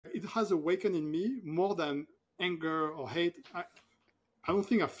it has awakened in me more than anger or hate. I don't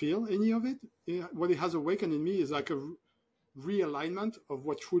think I feel any of it. What it has awakened in me is like a realignment of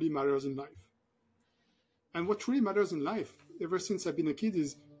what truly matters in life. And what truly matters in life, ever since I've been a kid,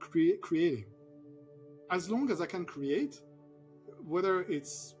 is creating. As long as I can create, whether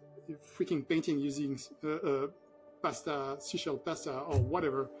it's freaking painting using pasta, seashell pasta, or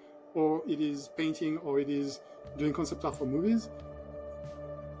whatever, or it is painting, or it is doing concept art for movies,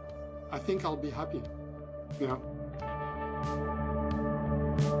 I think I'll be happy. You know.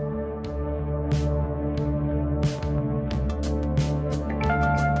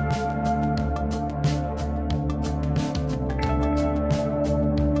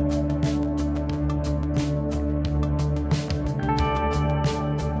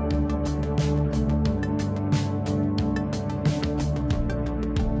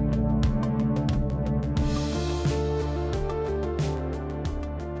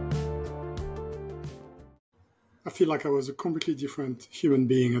 I feel like I was a completely different human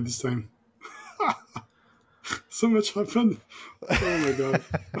being at this time. So much happened. Oh my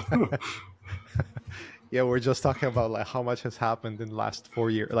god. Yeah, we're just talking about like how much has happened in the last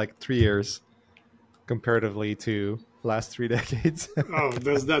 4 years, like 3 years, comparatively to last 3 decades. Oh,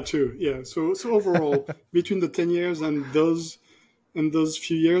 there's that too. Yeah. So overall, between the 10 years and those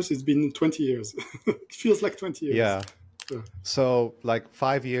few years, it's been 20 years. It feels like 20 years. Yeah. So like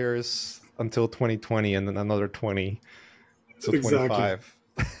 5 years until 2020, and then another 20. So exactly. 25.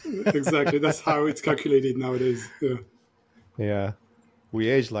 Exactly. That's how it's calculated nowadays. Yeah. Yeah. We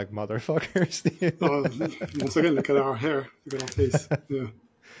age like motherfuckers. Once again, look at our hair. Look at our face. Yeah.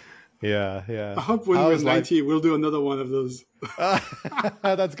 Yeah, yeah. I hope when we're 90, we'll do another one of those.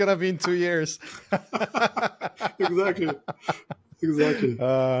 That's going to be in 2 years. Exactly. Exactly.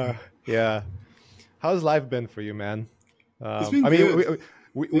 Yeah. How's life been for you, man? It's been good.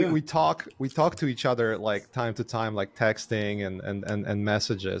 We talk to each other like time to time, like texting and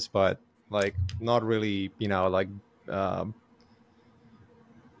messages, but like not really, you know, like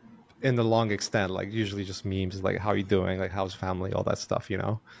in the long extent, like usually just memes, like how you doing, like how's family, all that stuff, you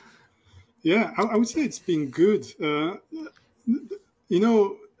know? Yeah, I would say it's been good. You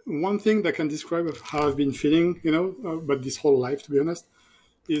know, one thing that can describe how I've been feeling, you know, but this whole life, to be honest,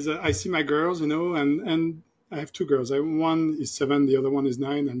 is I see my girls, you know, and I have two girls. One is 7, the other one is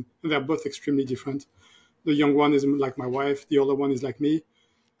 9, and they're both extremely different. The young one is like my wife, the older one is like me.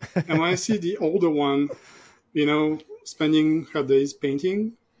 And when I see the older one, you know, spending her days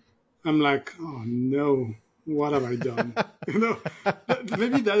painting, I'm like, oh no, what have I done? You know,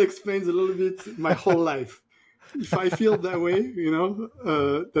 maybe that explains a little bit my whole life. If I feel that way, you know,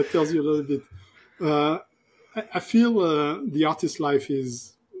 that tells you a little bit. I feel the artist life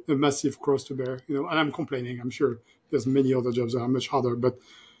is a massive cross to bear, you know, and I'm complaining. I'm sure there's many other jobs that are much harder, but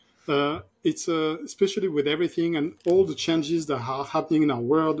it's especially with everything and all the changes that are happening in our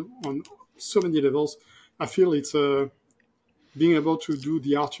world on so many levels. I feel it's being able to do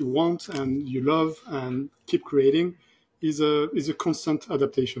the art you want and you love and keep creating is a constant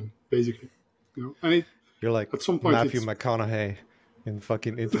adaptation, basically. You know, and you're like at some point Matthew McConaughey in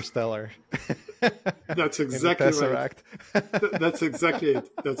fucking Interstellar. That's exactly right. That's exactly it.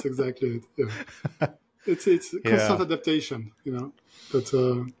 That's exactly it. Yeah. It's constant adaptation, you know. But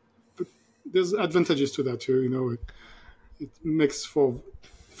there's advantages to that too, you know. It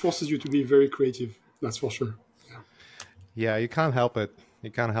forces you to be very creative. That's for sure. Yeah, you can't help it.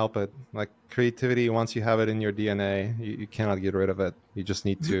 You can't help it. Like creativity, once you have it in your DNA, you cannot get rid of it. You just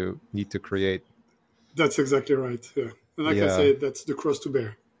need to create. That's exactly right. Yeah, and like I say, that's the cross to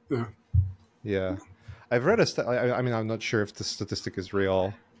bear. Yeah. Yeah, I've read I mean, I'm not sure if the statistic is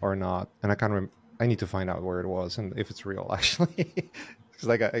real or not, and I can't remember. I need to find out where it was and if it's real actually. Because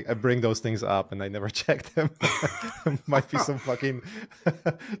like I bring those things up and I never check them. Might be some fucking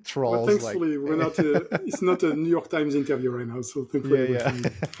trolls. Well, thankfully, we're not. It's not a New York Times interview right now, so thankfully. Yeah.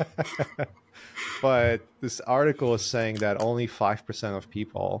 But this article is saying that only 5% of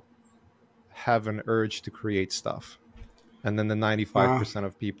people have an urge to create stuff, and then the 95%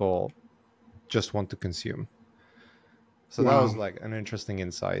 of people just want to consume. So that was like an interesting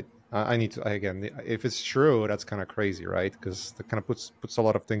insight. I need to, again, if it's true, that's kind of crazy, right? Because that kind of puts a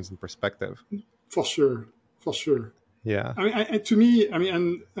lot of things in perspective. For sure. Yeah. I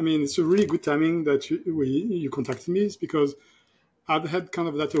mean, it's a really good timing that you contacted me, because I've had kind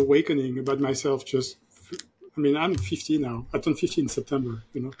of that awakening about myself. I'm 50 now. I turned 50 in September,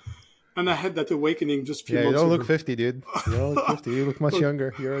 you know. And I had that awakening just a few months ago. You don't look 50, dude. You don't look 50. You look much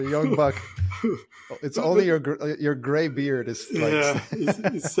younger. You're a young buck. It's only your gray beard is like... Yeah,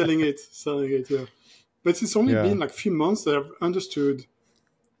 it's selling it, yeah. But it's only been like a few months that I've understood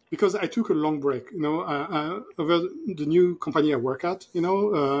because I took a long break. Over the new company I work at,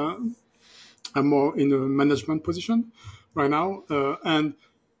 I'm more in a management position right now, and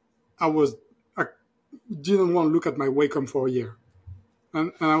I didn't want to look at my Wacom for a year,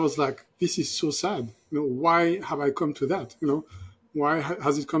 and I was like, this is so sad. Why have I come to that? Why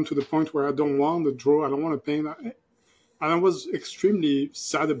has it come to the point where I don't want to draw, I don't want to paint, and I was extremely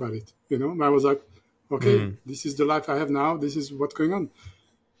sad about it. I was like, okay, this is the life I have now. This is what's going on.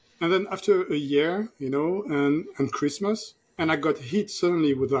 And then after a year, and Christmas, and I got hit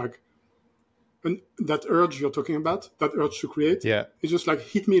suddenly with that urge you're talking about, that urge to create. Yeah. It just like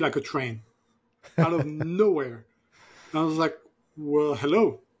hit me like a train out of nowhere. And I was like, well,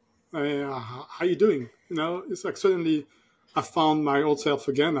 hello, how you doing? It's like suddenly I found my old self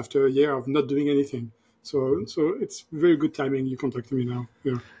again after a year of not doing anything. So it's very good timing you contacted me now.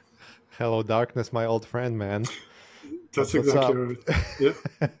 Yeah. Hello, darkness, my old friend, man. That's exactly right. Yeah.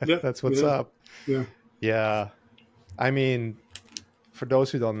 Yeah. That's what's up. Yeah. Yeah. I mean, for those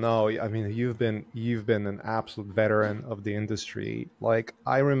who don't know, I mean, you've been an absolute veteran of the industry. Like,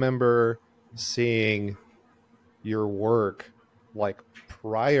 I remember seeing your work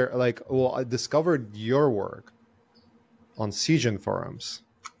prior, I discovered your work on Siegen forums.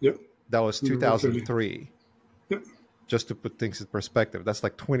 Yeah. That was 2003. Yeah. Just to put things in perspective, that's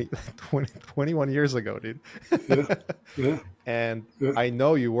like 21 years ago, dude. Yeah. Yeah. And yeah. I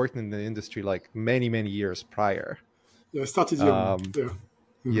know you worked in the industry like many, many years prior. Yeah, I started young.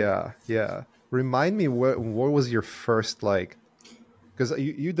 Yeah. Remind me, what was your first, because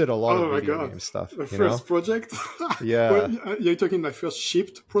you did a lot of video game stuff. My first project? Yeah. Well, you're talking my first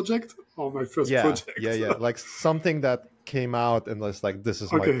shipped project or my first project? Yeah. Like something that came out and was like, this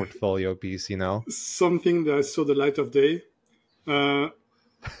is my portfolio piece, Something that saw the light of day. That's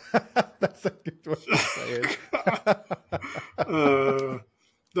a good way to say it.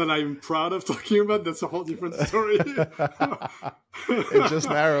 That I'm proud of talking about. That's a whole different story. It just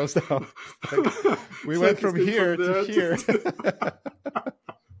narrows down. We went from here to here.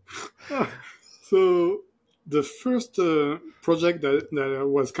 So the first project that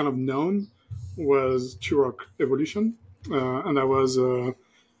was kind of known was Turok Evolution, and that was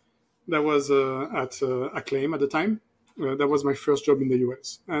at Acclaim at the time. That was my first job in the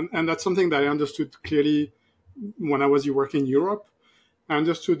US, and that's something that I understood clearly when I was working in Europe. I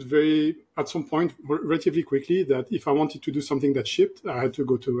understood at some point, relatively quickly, that if I wanted to do something that shipped, I had to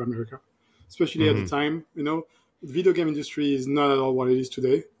go to America. Especially at the time, the video game industry is not at all what it is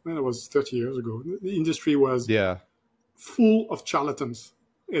today. That was 30 years ago. The industry was full of charlatans.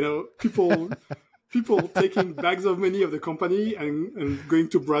 People taking bags of money of the company and going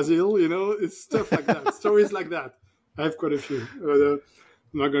to Brazil. It's stuff like that, stories like that. I have quite a few. I'm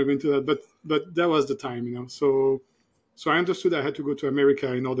not going to go into that, but that was the time. So I understood I had to go to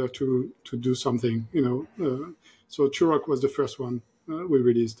America in order to do something, So Turok was the first one we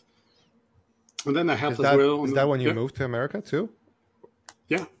released. And then I helped as well. Is that when you moved to America too?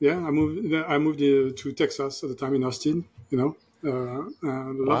 Yeah. I moved to Texas at the time in Austin, Loved it.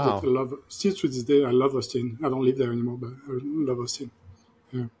 I love it. Still to this day, I love Austin. I don't live there anymore, but I love Austin.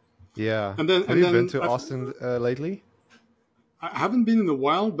 Yeah. Yeah. Have you been to Austin lately? I haven't been in a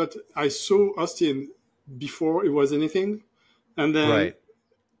while, but I saw Austin before it was anything, and then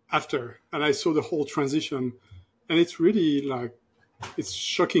after, and I saw the whole transition, and it's really it's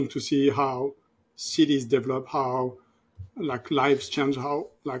shocking to see how cities develop, how lives change, how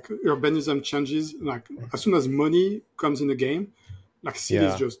urbanism changes. As soon as money comes in the game,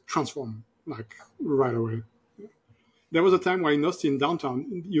 cities just transform right away. There was a time where in Austin downtown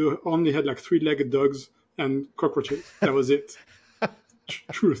you only had 3-legged dogs and cockroaches. That was it.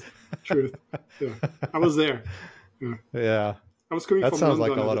 Truth. Yeah, I was there. Yeah. I was coming from London. That sounds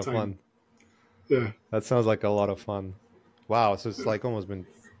like a lot of fun. Yeah. That sounds like a lot of fun. Wow. So it's almost been,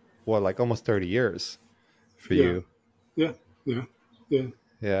 almost 30 years for you. Yeah. Yeah,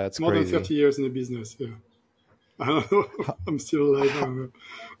 it's more crazy. than 30 years in the business. Yeah. I don't know. I'm still alive.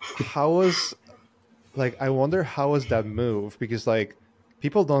 I wonder how was that move? Because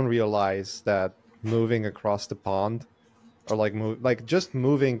people don't realize that moving across the pond or just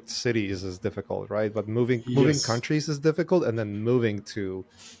moving cities is difficult, right? But moving countries is difficult, and then moving to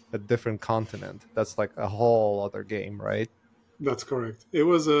a different continent, that's a whole other game, right? That's correct. It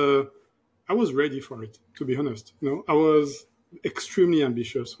was I was ready for it, to be honest. I was extremely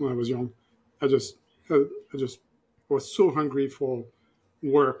ambitious when I was young. I just was so hungry for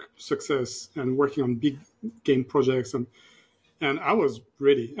work, success, and working on big game projects, and I was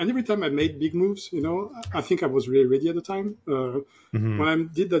ready. And every time I made big moves, I think I was really ready at the time. When I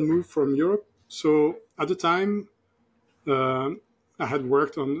did that move from Europe, so at the time, I had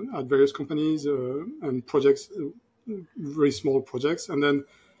worked on at various companies and projects, very small projects, and then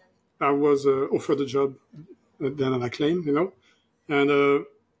I was offered a job then at Acclaim, and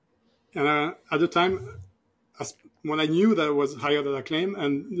at the time, when I knew that I was hired at Acclaim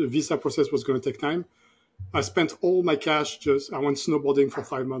and the visa process was going to take time, I spent all my cash I went snowboarding for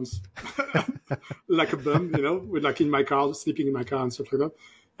 5 months, like a bum, with like in my car, sleeping in my car and stuff like that.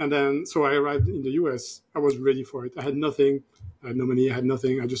 And then, so I arrived in the US. I was ready for it. I had nothing. I had no money. I had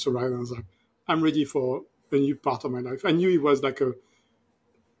nothing. I just arrived and I was like, I'm ready for a new part of my life. I knew it was like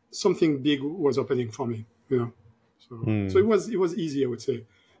something big was opening for me, So it was easy, I would say.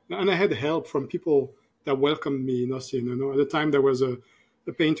 And I had help from people that welcomed me in Austin. At the time, there was a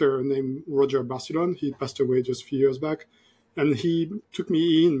painter named Roger Barcelon. He passed away just a few years back, and he took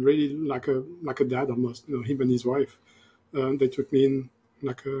me in really like a dad almost. Him and his wife, they took me in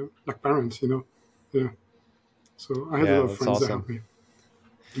like parents. Yeah. So I had a lot of friends that helped me.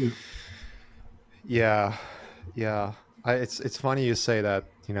 Yeah. It's funny you say that.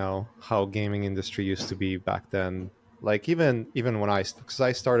 How gaming industry used to be back then. Like even when because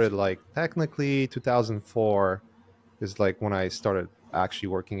I started like technically 2004 is like when I started actually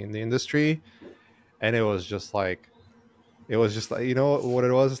working in the industry, and it was just like what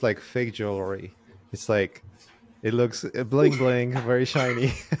it was, like fake jewelry. It's like it looks bling bling, very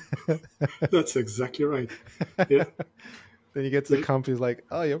shiny. That's exactly right. Yeah. Then you get to the company's like,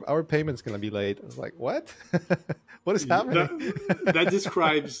 oh, our payment's gonna be late. I was like, what? What is happening? That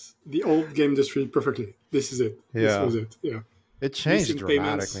describes the old game industry perfectly. This is it. Yeah. This was it. Yeah. It changed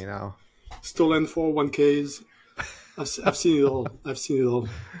dramatically now. Stolen 401ks. I've seen it all.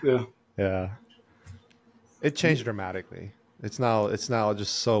 Yeah. Yeah. It changed dramatically. It's now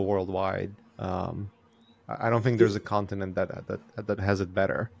just so worldwide. I don't think there's a continent that has it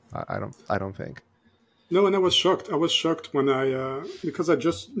better. I don't think. No, and I was shocked. I was shocked when because I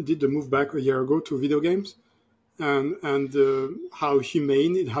just did the move back a year ago to video games, and how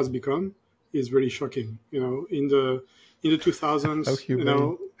humane it has become is really shocking. In the 2000s, how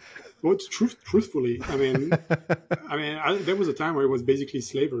humane. Truthfully, there was a time where it was basically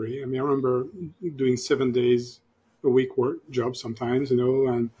slavery. I remember doing 7 days a week work job sometimes,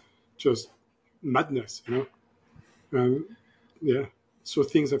 and just madness, and yeah. So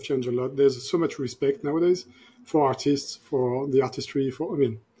things have changed a lot. There's so much respect nowadays for artists, for the artistry.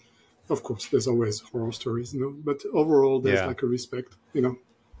 Of course, there's always horror stories, but overall, there's like a respect,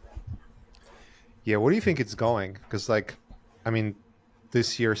 Yeah, where do you think it's going? Because,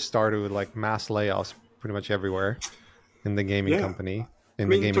 this year started with like mass layoffs pretty much everywhere in the gaming company.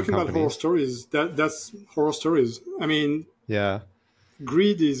 Talking about horror stories, that's horror stories. Yeah,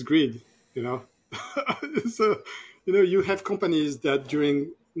 greed is greed, So, you have companies that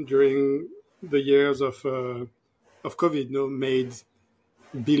during the years of COVID, made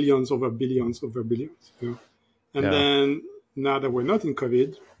billions over billions over billions, and then now that we're not in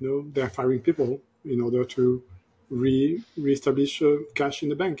COVID, they're firing people in order to reestablish cash in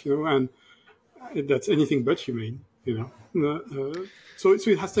the bank, and that's anything but humane, So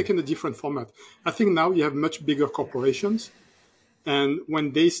it has taken a different format. I think now you have much bigger corporations, and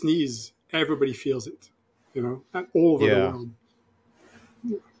when they sneeze, everybody feels it, and all over the world.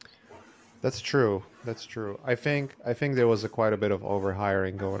 That's true. I think there was quite a bit of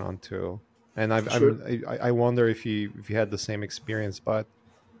overhiring going on too, and I wonder if you had the same experience. But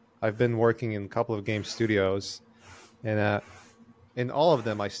I've been working in a couple of game studios, and in all of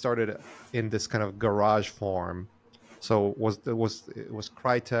them, I started in this kind of garage form. So it was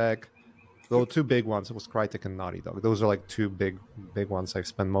Crytek. There were two big ones. It was Crytek and Naughty Dog. Those are like two big ones I've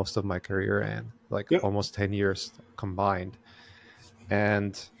spent most of my career in, almost 10 years combined.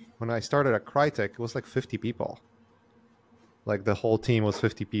 And when I started at Crytek, it was like 50 people. Like the whole team was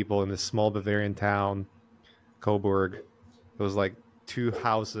 50 people in this small Bavarian town, Coburg. It was like 2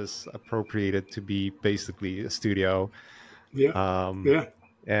 houses appropriated to be basically a studio.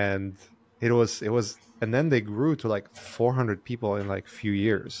 And it was, and then they grew to like 400 people in like a few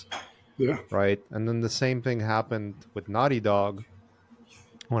years. Yeah. Right. And then the same thing happened with Naughty Dog.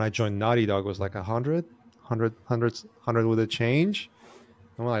 When I joined Naughty Dog, it was like 100 with a change.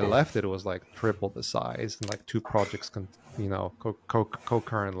 And when I left, it was like triple the size and like 2 projects,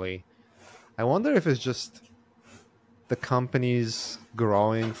 concurrently. I wonder if it's just the companies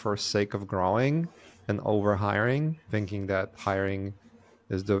growing for sake of growing and overhiring, thinking that hiring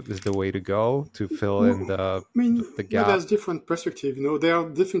is the way to go to fill in the gap. There's different perspective. There are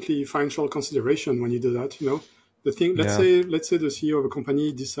definitely financial consideration when you do that. The thing. Let's say the CEO of a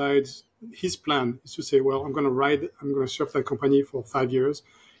company decides his plan is to say, well, I'm going to surf that company for 5 years,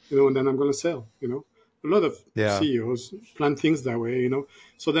 and then I'm going to sell. A lot of Yeah. CEOs plan things that way,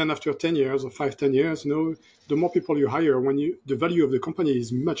 So then after 10 years or 5, 10 years, the more people you hire, the value of the company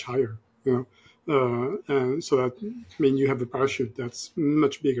is much higher, and so that you have a parachute that's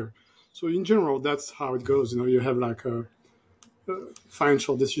much bigger. So in general, that's how it goes. You have like a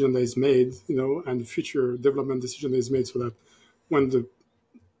financial decision that is made, and future development decision that is made, so that when the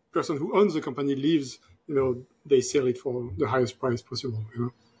person who owns the company leaves, they sell it for the highest price possible.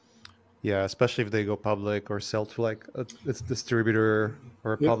 Yeah, especially if they go public or sell to like a distributor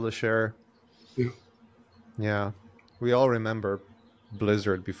or a Yeah, publisher. yeah, Yeah. We all remember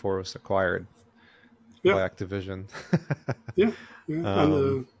Blizzard before it was acquired yeah, by Activision. yeah, yeah, um,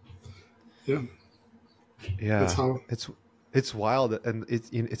 and yeah, that's yeah, how. it's wild, and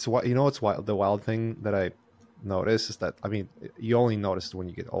it's what's wild. The wild thing that I notice is that, I mean, you only notice it when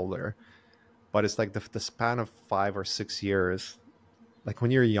you get older, but it's like the span of 5 or 6 years. Like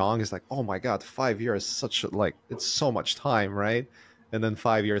when you're young, it's like, oh my god, 5 years, it's so much time, right? And then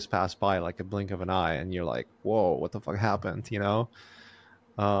 5 years pass by like a blink of an eye, and you're like, whoa, what the fuck happened,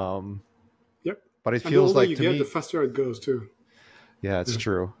 Um, Yep. but it And the feels older like you to get, the me, faster it goes too. yeah, it's Yeah.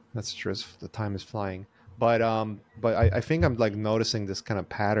 true. That's true. The time is flying. But I think I'm like noticing this kind of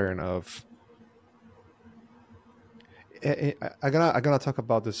pattern of. I'm gonna talk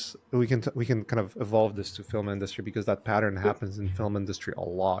about this. We can kind of evolve this to film industry, because that pattern Yeah. happens in film industry a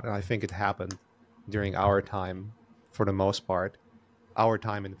lot, and I think it happened during our time for the most part. Our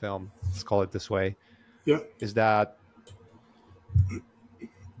time in film, let's call it this way, Yeah. is that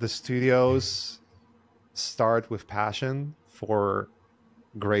the studios start with passion for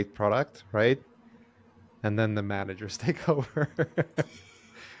great product, right? And then the managers take over,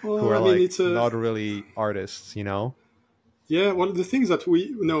 who Well, are I mean, like it's a not really artists. yeah. Well, the things that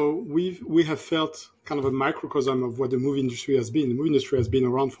we have felt kind of a microcosm of what the movie industry has been. The movie industry has been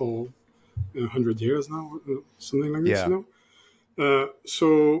around for 100 years now, something like this. Yeah,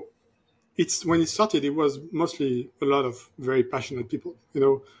 So it's when it started, it was mostly a lot of very passionate people,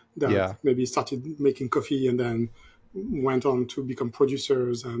 that yeah, maybe started making coffee and then went on to become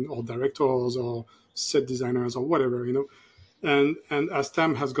producers or directors or set designers or whatever, And as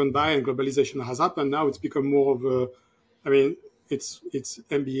time has gone by and globalization has happened, now it's become more of a, I mean, it's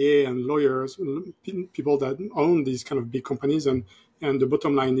MBA and lawyers, people that own these kind of big companies, and the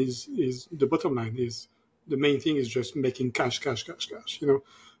bottom line is the bottom line is the main thing is just making cash, cash, cash, cash.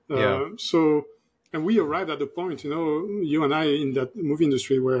 yeah, So, and we arrived at the point, you and I in that movie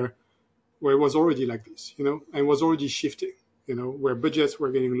industry where it was already like this, and was already shifting, where budgets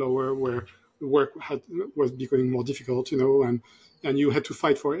were getting lower, where the work was becoming more difficult, and you had to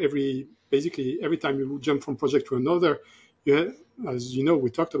fight for basically every time you jump from project to another, you had, as you know, we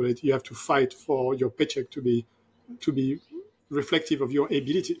talked about it, you have to fight for your paycheck to be reflective of your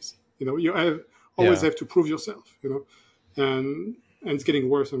abilities. Always yeah. have to prove yourself, and it's getting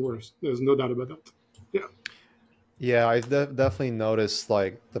worse and worse. There's no doubt about that. Yeah. Yeah, I've definitely noticed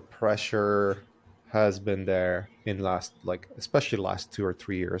like the pressure has been there in last, like especially last 2 or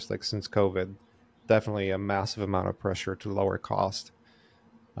 3 years, like since COVID. Definitely a massive amount of pressure to lower cost.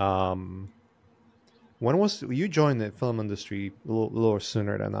 Um, when was you joined the film industry a little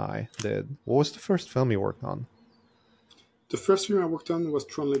sooner than I did? What was the first film you worked on? The first film I worked on was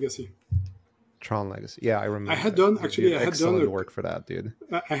Tron Legacy. Tron Legacy. Yeah, I I remember had that. done You actually. did excellent work for that, dude.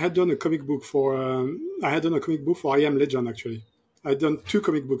 I had done a comic book for. I had done a comic book for I Am Legend. Actually, I'd done 2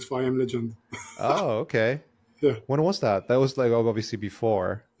 comic books for I Am Legend. Oh, okay. Yeah, When was that? That was like obviously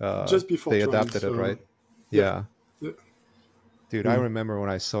before just before they Tron. adapted it, So right? yeah, Yeah. yeah. Dude, I Mm. remember when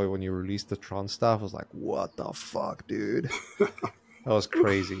I saw it when you released the Tron stuff, I was like, what the fuck, dude? That was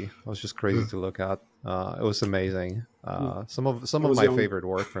crazy. It was just crazy to look at. It was amazing. Some I of was my young. favorite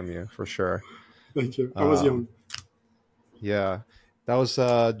work from you, for sure. Thank you. I was Um, young. yeah. That was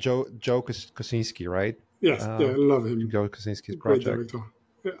Joe Kosinski, right? Yes, yeah, I love him. Joe Kosinski's Great project. director.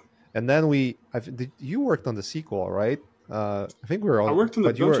 Yeah, And then you worked on the sequel, right? I think we were I all, worked on a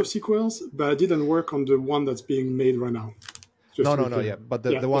but you bunch were, of sequels, but I didn't work on the one that's being made right now. Just no, to be no, no, yeah, clear. but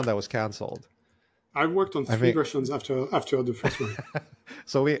Yeah, the yeah. one that was canceled. I worked on I three think versions after the first one.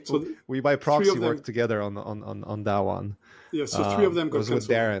 so. We So we by three proxy of them. worked together on that one. Yeah, so three of them It got was with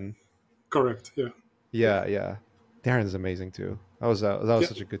cancelled. Darren. Correct. Yeah, yeah, Yeah, yeah. Darren's amazing too. That was yeah,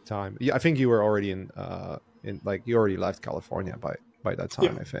 such a good time. Yeah, I think you were already in like you already left California by that yeah.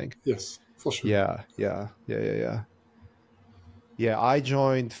 time, I think. Yes, for sure. Yeah, yeah, yeah, yeah, yeah. Yeah, I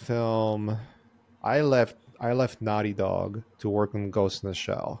joined film. I left Naughty Dog to work on Ghost in the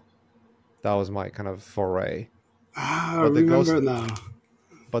Shell. That was my kind of foray. Ah, I But the remember Ghost now.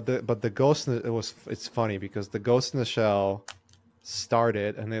 but the Ghost in the, it's funny because the Ghost in the Shell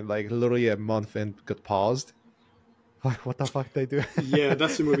started, and then like literally a month in got paused. Like, what the fuck they do? Yeah,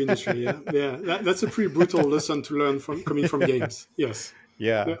 that's the movie industry. Yeah, yeah, that's a pretty brutal lesson to learn from coming from games. Yes.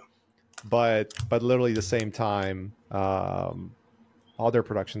 Yeah, Yeah. but literally the same time, other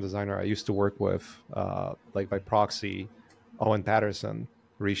production designer I used to work with, like by proxy, Owen Patterson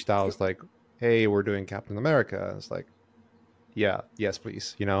reached out. Was like, "Hey, we're doing Captain America." It's like, "Yeah, yes,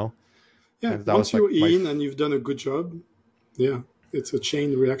 please," you know. Yeah. And that Once was like you're in and you've done a good job, yeah, it's a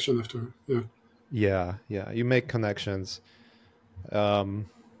chain reaction after. Yeah. yeah. You make connections. Um,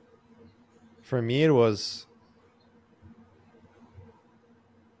 for me, it was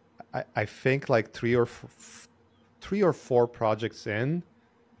I think like three or four projects in,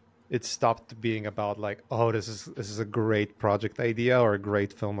 it stopped being about like, oh, this is a great project idea or a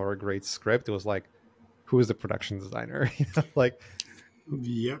great film or a great script. It was like, who is the production designer? You know, like,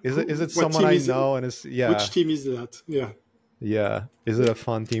 Yeah. is it What someone team I is? know? And it's Which yeah, team is that? Yeah. yeah. Is it a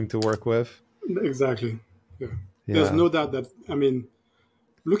fun team to work with? Exactly. Yeah. There's Yeah, no doubt that, I mean,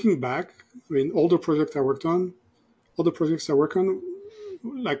 looking back, I mean, all the projects I worked on, all the projects I work on,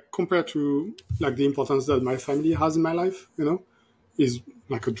 like compared to like the importance that my family has in my life, is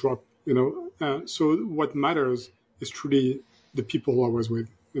like a drop, so what matters is truly the people I was with,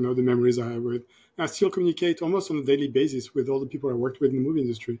 the memories I have with. I still communicate almost on a daily basis with all the people I worked with in the movie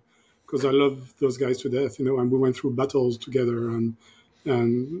industry because I love those guys to death, and we went through battles together, and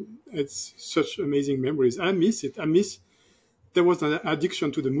it's such amazing memories. I miss it. I miss there was an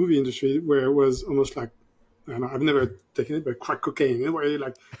addiction to the movie industry where it was almost like, I don't know, I've never taken it, but crack cocaine, where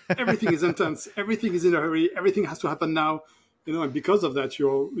like everything is intense, everything is in a hurry, everything has to happen now, and because of that,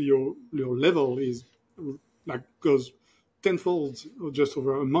 your level is like goes tenfold just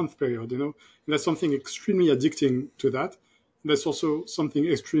over a month period, And that's something extremely addicting to that. There's also something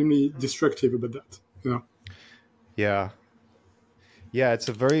extremely destructive about that. yeah, yeah. It's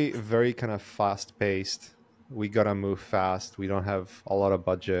a very, very kind of fast paced. We gotta move fast. We don't have a lot of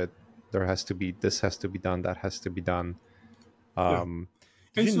budget. There has to be this has to be done. That has to be done. Yeah, Um,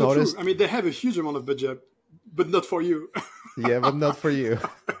 did and you it's not true. notice? I mean, they have a huge amount of budget, but not for you. Yeah, but not for you.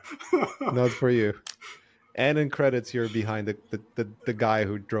 Not for you. And in credits, you're behind the guy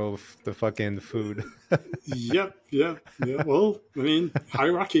who drove the fucking food. Yep, yeah, yeah. Well, I mean,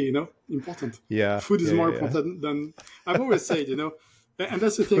 hierarchy, important. Yeah, Food is yeah, more yeah, yeah. important than I've always said, and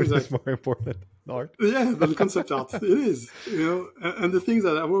that's the thing. Food Like, is more important than art. yeah, than concept art. It is, and the things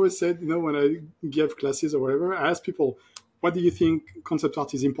that I've always said, when I give classes or whatever, I ask people, what do you think concept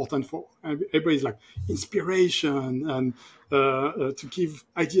art is important for? And everybody's like, inspiration and to give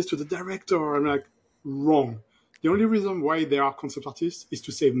ideas to the director. I'm like, wrong. The only reason why they are concept artists is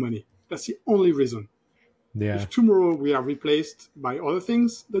to save money. That's the only reason. Yeah, If tomorrow we are replaced by other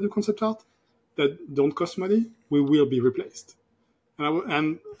things that do concept art that don't cost money, we will be replaced.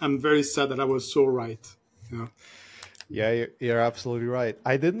 And I'm very sad that I was so right. yeah, you're absolutely right.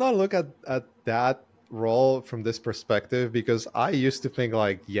 I did not look at that role from this perspective because I used to think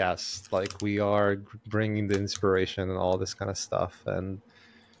like, yes, like we are bringing the inspiration and all this kind of stuff, and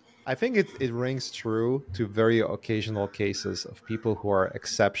I think it rings true to very occasional cases of people who are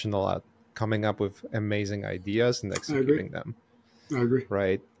exceptional at coming up with amazing ideas and I agree. executing them, I agree.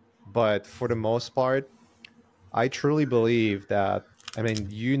 right? But for the most part, I truly believe that, I mean,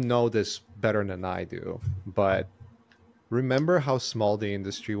 you know this better than I do, but remember how small the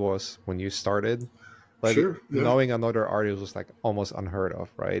industry was when you started? Like Sure. Yeah. knowing another artist was like almost unheard of,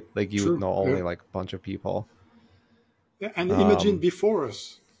 right? Like you would True. know Yeah. only like a bunch of people. Yeah. And imagine Um, before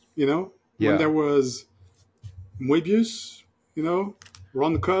us, when yeah, there was Moebius,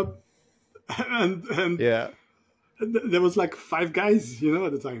 Ron Cobb, and yeah, there was like five guys,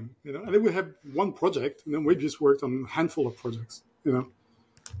 at the time, and they would have one project, and then Moebius worked on a handful of projects. Yeah.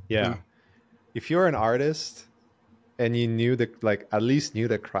 yeah. If you're an artist and you knew the like at least knew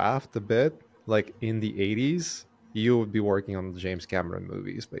the craft a bit, like in the 80s, you would be working on the James Cameron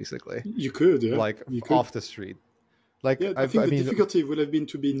movies, basically, You could, yeah. like You could. off the street. Like Yeah, I think I the mean, difficulty would have been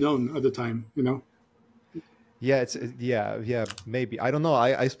to be known at the time. yeah, yeah, maybe I don't know.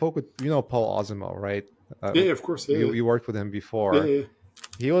 I spoke with Paul Osimo, right? Yeah, of course. Yeah, You worked with him yeah, before. yeah.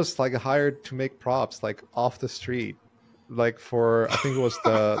 He was like hired to make props like off the street, like for I think it was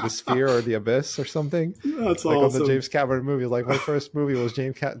the Sphere or the Abyss or something, That's like on the awesome. James Cameron movie. Like my first movie was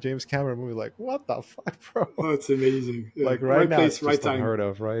James Cameron movie. Like what the fuck, bro? That's amazing. Yeah. Like right Right now place, it's right just time. unheard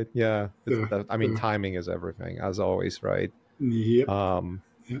of, right? Yeah, Yeah, I mean yeah. timing is everything as always, right? Yep. Um,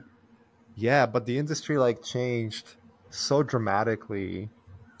 Yeah. yeah, but the industry like changed so dramatically,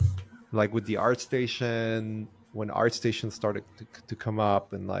 like with the ArtStation when ArtStation started to come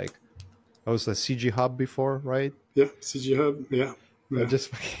up, and like it was a CG Hub before, right? Yeah, CG Hub. Yeah, It yeah.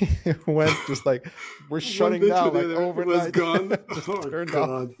 just went just like we're One shutting day to down the like other, it was overnight. gone. Just Oh turned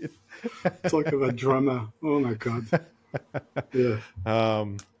off. God! Talk about drama. Oh my God. Yeah,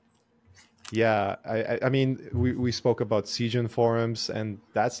 um, yeah, I mean, we spoke about Siegen forums, and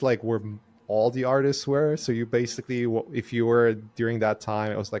that's like where all the artists were. So you basically, if you were during that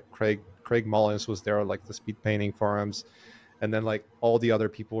time, it was like Craig Mullins was there, like the speed painting forums, and then like all the other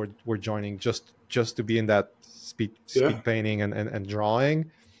people were joining just to be in that yeah. speed painting and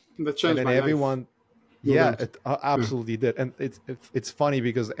drawing, That and changed then my life. everyone, No yeah, doubt. it Yeah, absolutely did. And it's funny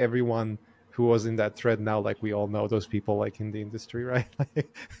because everyone who was in that thread now, like we all know those people like in the industry, right?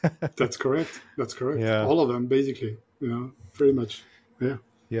 that's correct. That's correct. Yeah, All of them, basically. Pretty much. Yeah.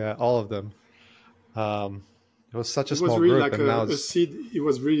 yeah, all of them. It was such a It was small really group, like and now a it's seed. It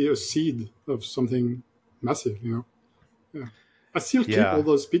was really a seed of something massive. Yeah. I still keep all yeah,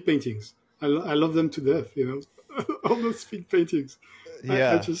 those speed paintings. I love them to death. All those speed paintings. I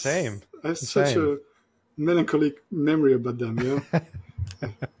yeah, just same, I have such same. a melancholic memory about them.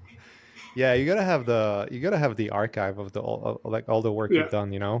 Yeah, you gotta have the archive of the like all the work Yeah, you've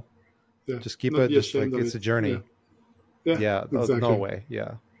done. yeah. Just keep Not it. be Just ashamed like of it's it. a Yeah, journey. yeah. Yeah, no Exactly. way.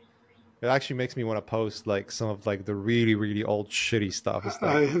 Yeah, it actually makes me want to post like some of like the really really old shitty stuff. It's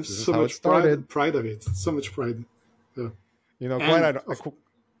I like have this is so how it much started. pride of it. So much pride. Yeah. Quite. And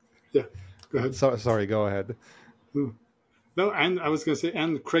yeah. Go ahead. Sorry. Go ahead. Hmm. No, and I was gonna say,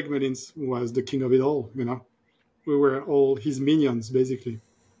 and Craig Mullins was the king of it all. We were all his minions, basically.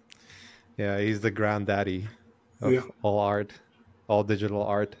 Yeah, he's the granddaddy Yeah. of all art, all digital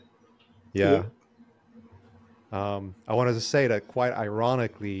art. Yeah. Yeah. I wanted to say that quite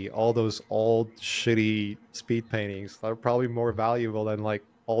ironically, all those old shitty speed paintings are probably more valuable than like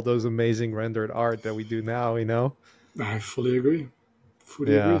all those amazing rendered art that we do now. I fully agree.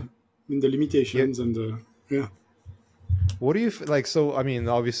 Fully Yeah. agree. In the Yeah. limitations and the yeah. What do you like? So, I mean,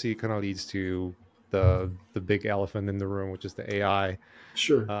 obviously, it kind of leads to the big elephant in the room, which is the AI.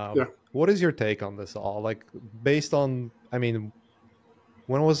 Sure. Yeah. What is your take on this all? Like, based on, I mean,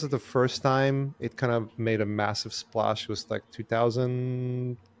 when was it the first time it kind of made a massive splash? It was like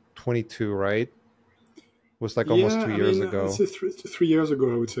 2022, right? It was like almost Yeah, 2 years it's ago. 3 years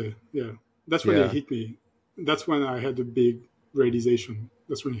ago, I would say. Yeah, that's when it Yeah. hit me. That's when I had the big realization.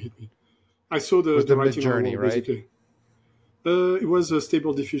 That's when it hit me. I saw It the was the the Mid writing on the Journey, wall. right? Basically, it was a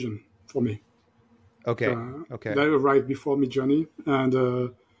stable diffusion for me. Okay. Okay. That arrived before Midjourney, and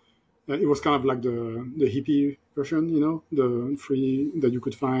it was kind of like the hippie version, the free that you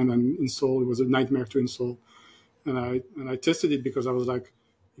could find and install. It was a nightmare to install, and I tested it because I was like,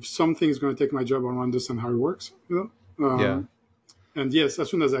 if something is going to take my job, I want to understand how it works. Yeah. And yes, as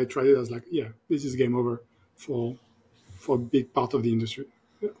soon as I tried it, I was like, yeah, this is game over for a big part of the industry.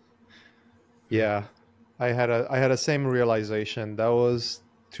 Yeah, Yeah. I had a same realization. That was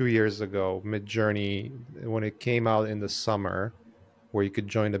 2 years ago, Mid Journey, when it came out in the summer, where you could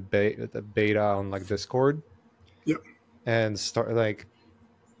join the beta on like Discord yeah, and start like,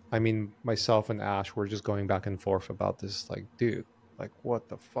 I mean, myself and Ash were just going back and forth about this. Like, dude, like what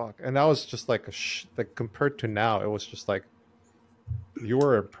the fuck? And that was just like like compared to now, it was just like you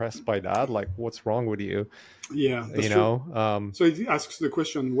were impressed by that. Like, what's wrong with you? yeah. That's You true. know? So it asks the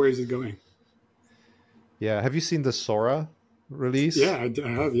question, where is it going? Yeah. Have you seen the Sora release? Yeah, I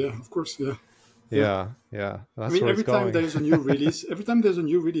have. Yeah, of course. Yeah, yeah. Yeah. Yeah. I That's mean, where it's going. every time there's a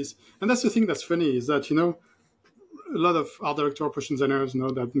new release, and that's the thing that's funny is that a lot of art director, operation designers know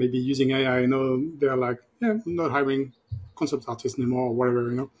that maybe using AI, they're like, yeah, I'm not hiring concept artists anymore or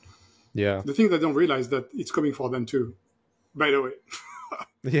whatever. Yeah. The thing they don't realize that it's coming for them too. By the way,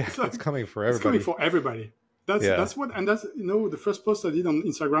 Yeah. it's It's like coming for it's coming everybody. for everybody. That's Yeah. that's what, and that's the first post I did on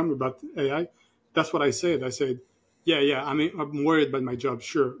Instagram about AI. That's what I said. I said, yeah. I mean, I'm worried about my job,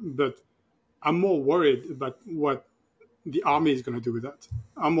 sure, but I'm more worried about what the army is going to do with that.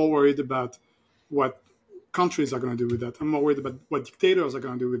 I'm more worried about what countries are going to do with that. I'm more worried about what dictators are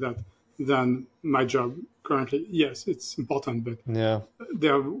going to do with that than my job currently. Yes, it's important, but Yeah.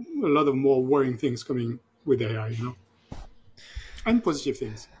 there are a lot of more worrying things coming with AI, and positive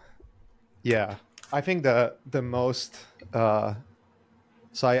things. Yeah. I think the most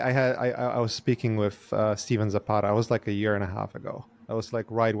so I was speaking with Steven Zapata. I was like a year and a half ago. I was like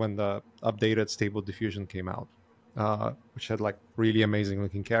right when the updated Stable Diffusion came out, which had like really amazing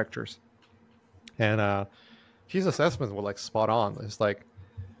looking characters. And his assessments were like spot on. It's like,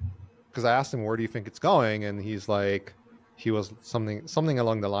 because I asked him, where do you think it's going? And he was something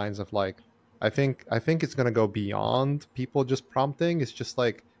along the lines of like, I think it's gonna go beyond people just prompting. It's just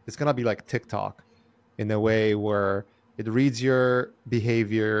like it's gonna be like TikTok in a way where it reads your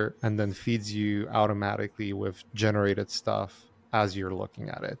behavior and then feeds you automatically with generated stuff as you're looking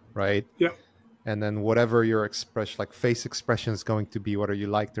at it, right? Yeah. And then whatever your expression, like face expression, is going to be, whether you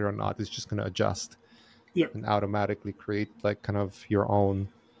liked it or not, is just going to adjust Yeah. and automatically create like kind of your own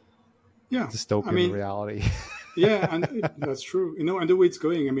dystopian reality. Yeah, and that's true. And the way it's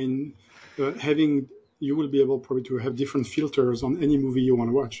going, you will be able probably to have different filters on any movie you want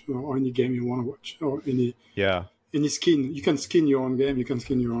to watch, or any game you want to watch, or any skin. You can skin your own game. You can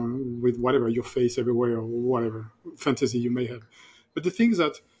skin your own with whatever, your face everywhere, or whatever fantasy you may have. But the thing is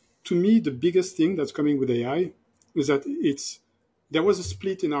that, to me, the biggest thing that's coming with AI is that there was a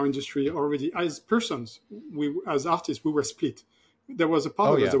split in our industry already. As persons, as artists, we were split. There was a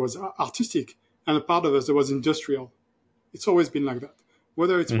part of us that was artistic, and a part of us that was industrial. It's always been like that.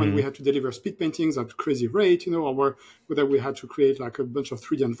 Whether it's when we had to deliver speed paintings at a crazy rate, or whether we had to create like a bunch of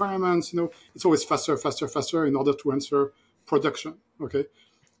 3D environments, it's always faster, faster, faster in order to answer production. Okay.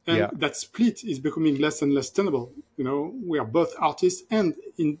 And that split is becoming less and less tenable. We are both artists and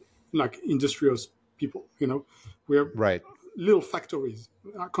industrial people. We are little factories.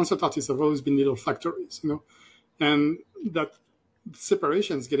 Concept artists have always been little factories. And that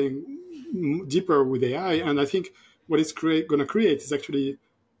separation is getting deeper with AI. And I think what it's going to create is actually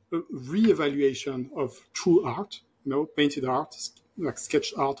a re-evaluation of true art, painted art, like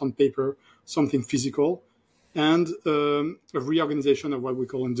sketch art on paper, something physical, and a reorganization of what we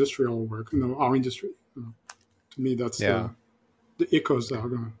call industrial work, our industry. To me, that's the echoes that are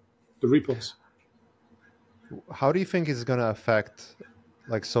going, the ripples. How do you think it's going to affect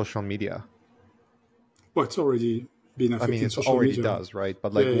like social media? Well, it's already been affecting social already media. Does, right?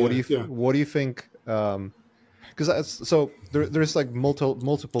 But like, what do you think? Because there's like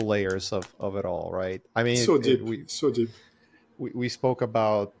multiple layers of it all, right? I mean, so deep. We spoke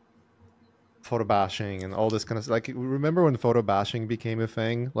about photo bashing and all this kind of stuff. Like, remember when photo bashing became a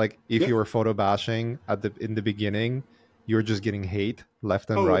thing? Like, if you were photo bashing in the beginning, you were just getting hate left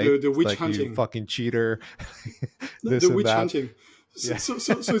and right. The witch like, hunting, you fucking cheater. the witch hunting. So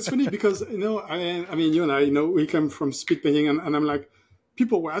it's funny because you and I we come from speed painting, and I'm like,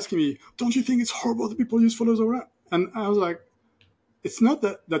 people were asking me, don't you think it's horrible that people use photos or that? And I was like, it's not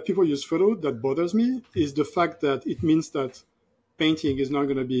that people use photo that bothers me. Is the fact that it means that painting is not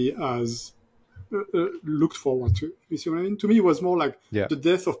going to be as looked forward to. You see what I mean? To me, it was more like the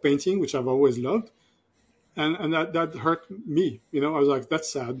death of painting, which I've always loved, and that hurt me. I was like,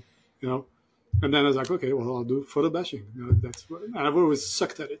 that's sad. And then I was like, okay, well, I'll do photo bashing. And I've always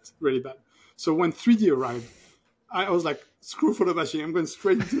sucked at it really bad. So when 3D arrived, I was like, screw photo bashing. I'm going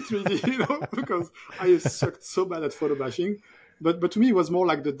straight into 3D, because I sucked so bad at photo bashing. But to me, it was more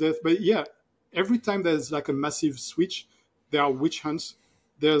like the death. But yeah, every time there's like a massive switch, there are witch hunts.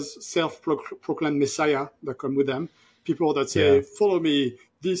 There's self-proclaimed messiah that come with them. People that say, follow me.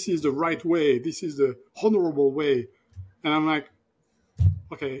 This is the right way. This is the honorable way. And I'm like,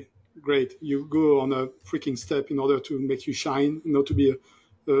 okay, great. You go on a freaking step in order to make you shine, to be a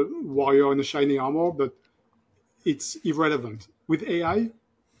warrior in a shining armor, but it's irrelevant. With AI,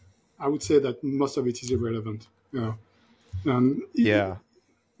 I would say that most of it is irrelevant.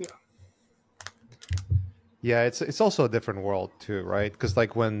 Yeah, it's also a different world too, right? Because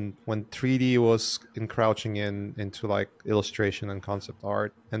like when 3D was encroaching into like illustration and concept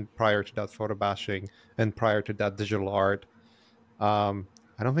art, and prior to that photo bashing, and prior to that digital art,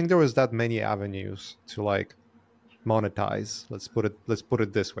 I don't think there was that many avenues to like monetize. Let's put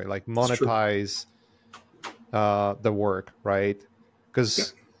it this way, like monetize the work, right?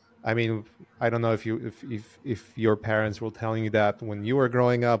 Because I mean, I don't know if your parents were telling you that when you were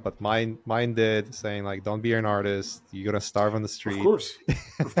growing up, but mine did, saying like, don't be an artist, you're gonna starve on the street.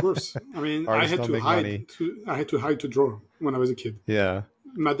 Of course. I mean, I had to hide to draw when I was a kid. Yeah.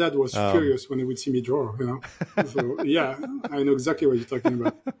 My dad was furious when he would see me draw, So yeah, I know exactly what you're talking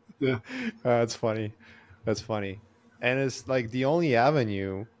about. Yeah. That's funny. And it's like the only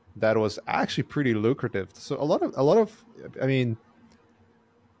avenue that was actually pretty lucrative. So a lot of I mean,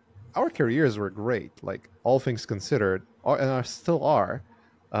 our careers were great, like all things considered, and still are.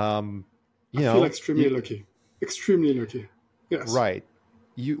 I feel extremely lucky. Extremely lucky. Yes. Right.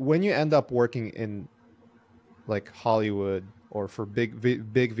 When you end up working in like Hollywood or for big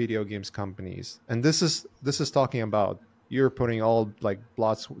video games companies, and this is talking about you're putting all like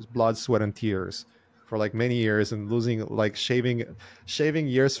blood, sweat, and tears for like many years and losing, like shaving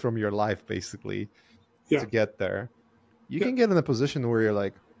years from your life basically to get there. You can get in a position where you're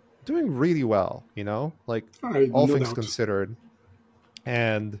like doing really well, like all things considered.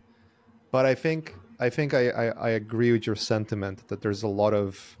 But I think I agree with your sentiment that there's a lot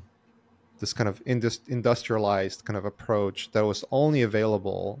of this kind of industrialized kind of approach that was only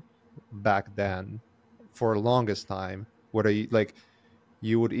available back then for the longest time, where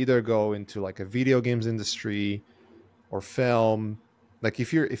you would either go into like a video games industry or film. Like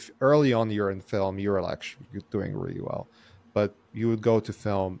if early on you're in film, you're doing really well, but you would go to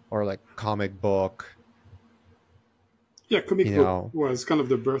film or like comic book. Yeah, comic book was kind of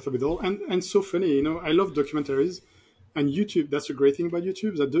the birth of it all, and so funny. I love documentaries, and YouTube. That's a great thing about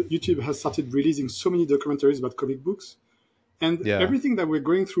YouTube, that YouTube has started releasing so many documentaries about comic books, and everything that we're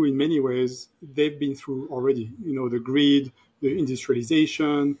going through in many ways they've been through already. The greed, the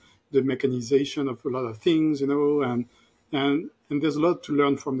industrialization, the mechanization of a lot of things. And there's a lot to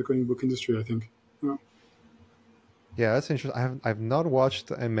learn from the comic book industry, I think. Yeah, that's interesting. I've not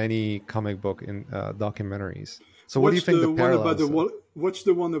watched many comic book documentaries. So what do you think the parallels? Watch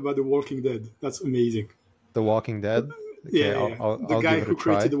the one about The Walking Dead. That's amazing. The Walking Dead? Okay, I'll the guy who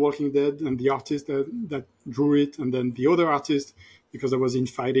created The Walking Dead, and the artist that drew it, and then the other artist, because there was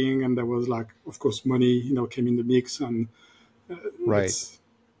infighting and there was, like, of course, money, came in the mix. And right. It's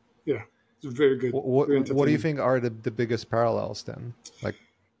very good. What do you think are the biggest parallels then? Like,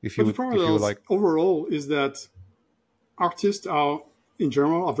 the parallels overall is that artists in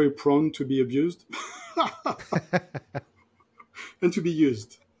general are very prone to be abused and to be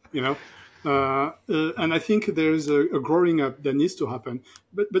used, and I think there's a growing up that needs to happen.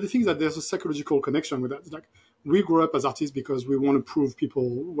 But the thing is that there's a psychological connection with that. It's like, we grow up as artists because we want to prove people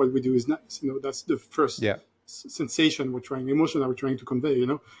what we do is nice. That's the first sensation emotion that we're trying to convey,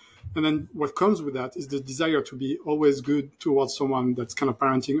 And then what comes with that is the desire to be always good towards someone that's kind of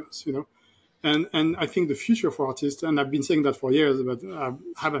parenting us, And I think the future for artists, and I've been saying that for years, but I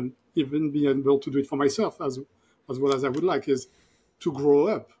haven't even been able to do it for myself as well as I would like, is to grow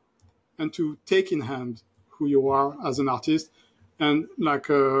up and to take in hand who you are as an artist, and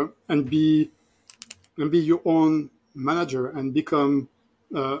be your own manager and become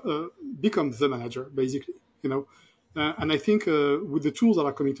the manager, basically, And I think with the tools that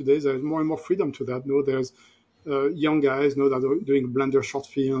are coming today, there's more and more freedom to that. There's young guys that are doing Blender short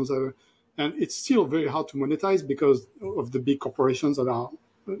films, and it's still very hard to monetize because of the big corporations that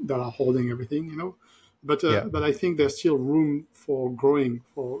are holding everything, But I think there's still room for growing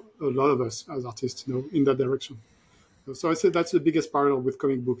for a lot of us as artists, in that direction. So I say that's the biggest parallel with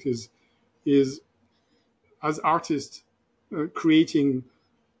comic book is as artists creating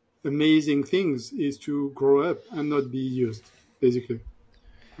amazing things is to grow up and not be used, basically.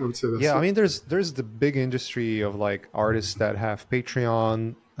 I would say that's I mean, there's the big industry of like artists that have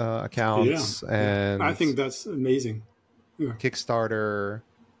Patreon accounts, and I think that's amazing. Kickstarter,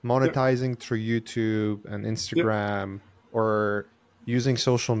 monetizing through YouTube and Instagram, or using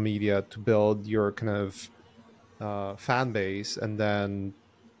social media to build your kind of fan base, and then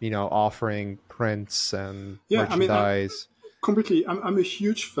offering prints and merchandise. Completely. I'm a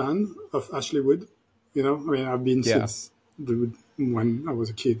huge fan of Ashley Wood. I've been since when I was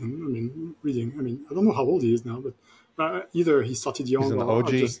a kid. Reading. I don't know how old he is now, but either he started young He's an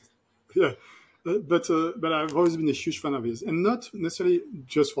OG. But I've always been a huge fan of his, and not necessarily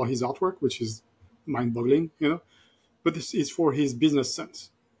just for his artwork, which is mind-boggling, but it's for his business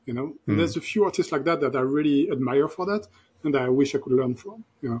sense, And there's a few artists like that I really admire for that, and that I wish I could learn from,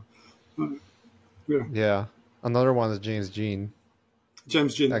 Yeah. Another one is James Jean.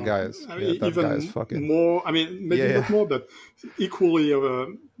 James Jean. That guy is, even guy is fucking... more, maybe not more, but equally of a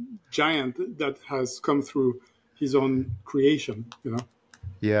giant that has come through his own creation,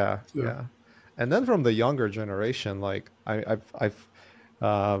 Yeah. And then from the younger generation, like I've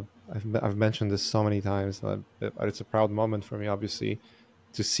mentioned this so many times that it's a proud moment for me, obviously,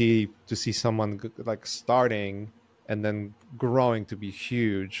 to see someone like starting and then growing to be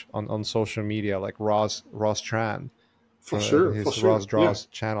huge on social media, like Ross Tran. For sure. His Ross Draws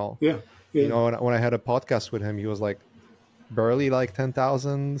channel. Yeah. When I had a podcast with him, he was like barely like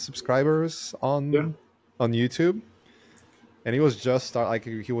 10,000 subscribers on YouTube. And he was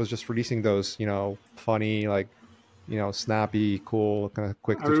just releasing those, funny, like, snappy, cool, kind of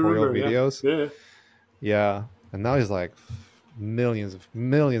quick tutorial videos. Yeah. And now he's like millions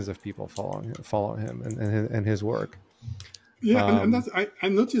of people follow him and his work. And that's, I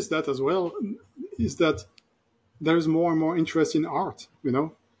noticed that as well, is that there's more and more interest in art,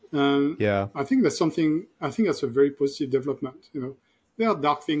 I think that's a very positive development, There are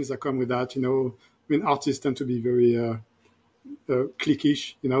dark things that come with that, artists tend to be very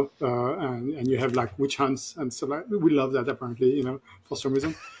cliquish, and you have like witch hunts and stuff like that. We love that, apparently, for some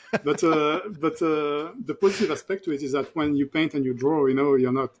reason. But the positive aspect to it is that when you paint and you draw,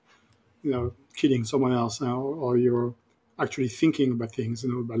 you're not, killing someone else, or you're actually thinking about things,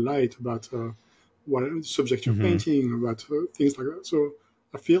 about light, about what subject you're painting, about things like that. So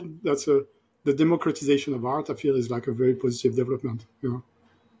I feel that's the democratization of art. I feel is like a very positive development.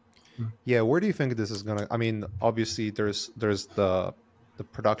 Yeah, where do you think this is gonna? I mean, obviously, there's the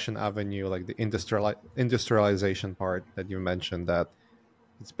production avenue, like the industrialization part that you mentioned. That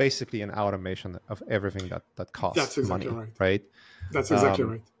it's basically an automation of everything that That's costs exactly money, right. right? That's exactly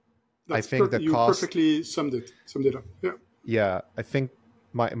right. I think the You cost. perfectly summed it up. Yeah. Yeah, I think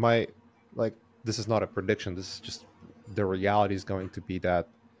my like this is not a prediction. This is just the reality is going to be that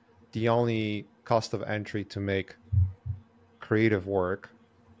the only cost of entry to make creative work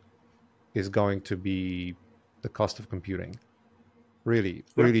is going to be the cost of computing. Really,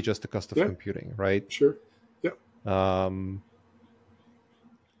 Yeah. really just the cost of Yeah. computing, right? Sure. Yeah. And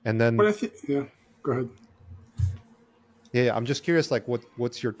But then I think, yeah. Go ahead. yeah, I'm just curious, like,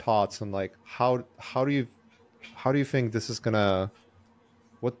 what's your thoughts on like how do you think this is gonna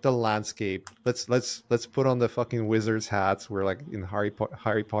what the landscape? Let's put on the fucking wizards hats. We're like in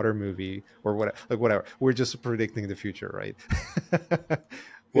Harry Potter movie or whatever. Like whatever. We're just predicting the future, right?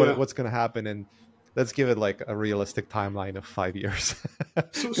 Yeah. What's gonna happen, and let's give it like a realistic timeline of 5 years,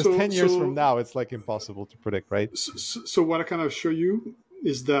 So because 10 years from so now it's like impossible to predict, right? so what I can assure you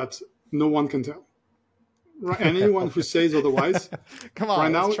is that no one can tell. Right, and anyone who says otherwise, Come on,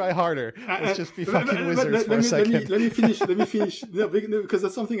 right now, let's try harder. Let's just be fucking wizards for a second. Let me finish. Let me finish. No, because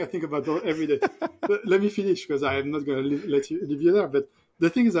that's something I think about every day. Let me finish because I am not going to leave you there. But the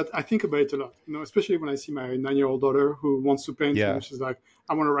thing is that I think about it a lot. Especially when I see my 9-year-old daughter who wants to paint. Yeah. And she's like,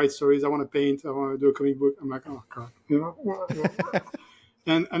 "I want to write stories. I want to paint. I want to do a comic book." I'm like, "Oh God,"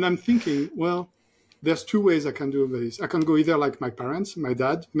 and I'm thinking, well, there's two ways I can do this. I can go either like my parents, my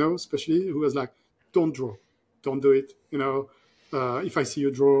dad, especially who was like, "Don't draw. Don't do it. If I see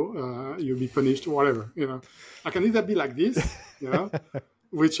you draw, you'll be punished or whatever. I can either be like this,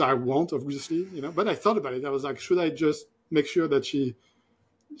 which I won't, obviously. But I thought about it. I was like, should I just make sure that she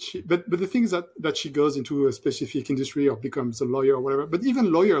but the thing is that she goes into a specific industry or becomes a lawyer or whatever. But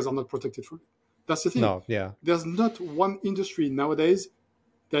even lawyers are not protected from it. That's the thing. No, yeah. There's not one industry nowadays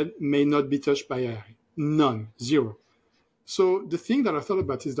that may not be touched by AI. None, zero. So the thing that I thought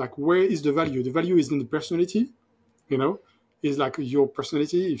about is like, where is the value? The value is in the personality, is like your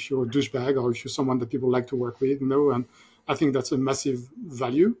personality, if you're a douchebag or if you're someone that people like to work with, and I think that's a massive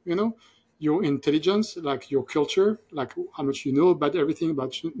value, your intelligence, like your culture, like how much you know about everything,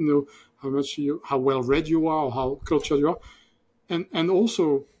 about, how well read you are or how cultured you are. And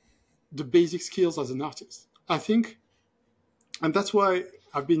also the basic skills as an artist. I think, and that's why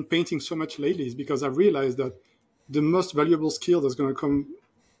I've been painting so much lately, is because I realized that the most valuable skill that's going to come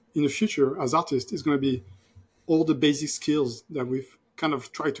in the future as artists is going to be all the basic skills that we've kind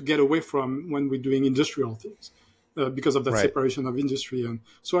of tried to get away from when we're doing industrial things because of that separation of industry. And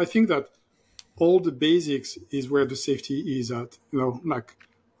so I think that all the basics is where the safety is at, like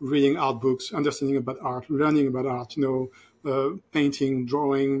reading art books, understanding about art, learning about art, painting,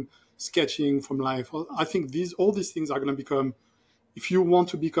 drawing, sketching from life. I think all these things are going to become, if you want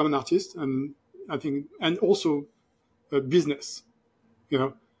to become an artist, and I think, and also business,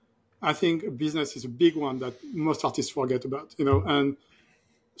 I think business is a big one that most artists forget about, and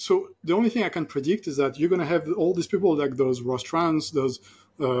so the only thing I can predict is that you're going to have all these people like those restaurants, those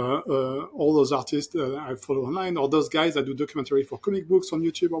all those artists that I follow online, or those guys that do documentary for comic books on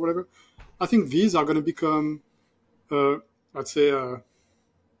YouTube or whatever. I think these are going to become, let's say,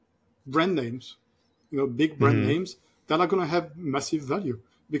 brand names, big brand names that are going to have massive value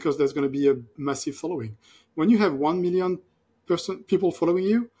because there's going to be a massive following. When you have 1 million people following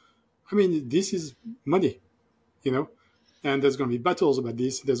you, I mean, this is money, and there's going to be battles about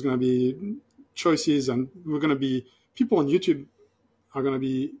this. There's going to be choices, and people on YouTube are going to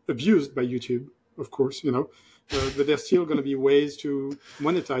be abused by YouTube, of course, but there's still going to be ways to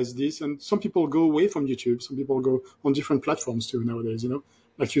monetize this. And some people go away from YouTube. Some people go on different platforms too nowadays,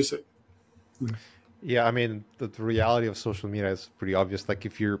 like you said. Yeah, I mean, the reality of social media is pretty obvious. Like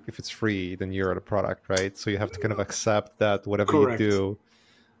if it's free, then you're the product, right? So you have to kind of accept that whatever Correct. you do.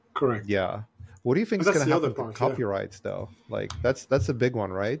 Correct. Yeah. What do you think is going to happen to copyrights, though? Like that's a big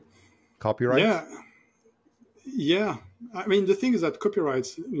one, right? Copyrights. Yeah. I mean, the thing is that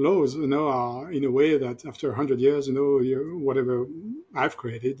copyrights laws, are in a way that after 100 years, whatever I've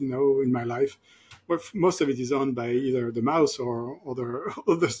created, in my life, most of it is owned by either the mouse or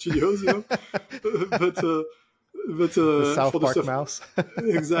other studios, but the South Park mouse.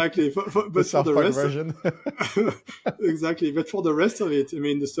 Exactly. But the South for the Park rest version. Exactly. But for the rest of it, I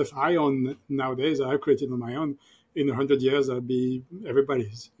mean, the stuff I own nowadays, I've created on my own, in 100 years, I'll be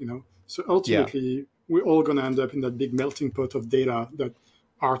everybody's, So ultimately, we're all going to end up in that big melting pot of data that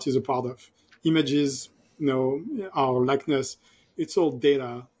art is a part of. Images, our likeness, it's all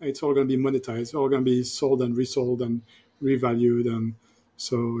data. It's all going to be monetized. It's all going to be sold and resold and revalued. And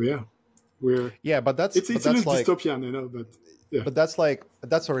so, yeah, but that's it's a little like dystopian, but yeah. But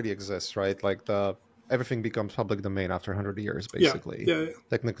that's already exists, right? Like everything becomes public domain after 100 years, basically,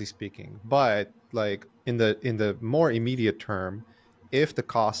 technically speaking. But like in the more immediate term, if the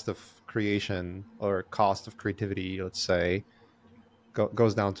cost of creation or cost of creativity, let's say,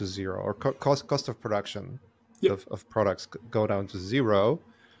 goes down to zero, or cost of production of products go down to zero,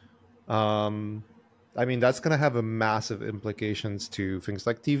 I mean, that's going to have a massive implications to things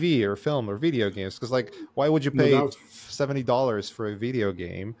like TV or film or video games. Because, like, why would you pay $70 for a video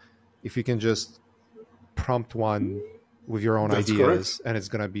game if you can just prompt one with your own ideas, correct, and it's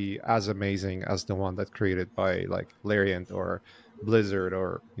going to be as amazing as the one that's created by like Lariat or Blizzard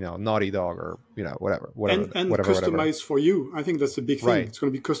or Naughty Dog or whatever and customized for you. I think that's the big thing. Right. It's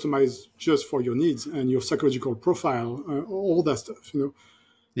going to be customized just for your needs and your psychological profile, all that stuff.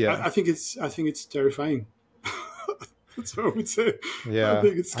 Yeah, I think it's terrifying. That's what I would say. Yeah, I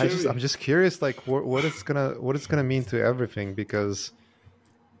think it's scary. I'm just curious, like what it's gonna mean to everything, because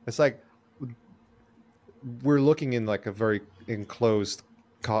it's like we're looking in like a very enclosed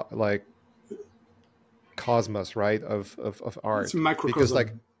cosmos, right? Of art. It's microcosm. Because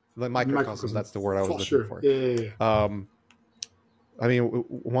like microcosm, that's the word I was looking for. Yeah. I mean,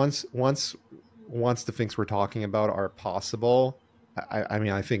 once the things we're talking about are possible, I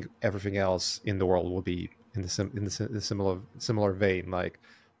mean, I think everything else in the world will be in the similar vein, like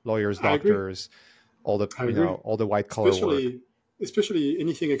lawyers, doctors, all the all the white collar work. Especially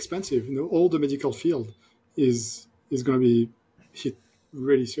anything expensive. All the medical field is going to be hit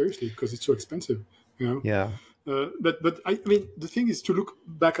really seriously because it's so expensive. Yeah. But I mean, the thing is to look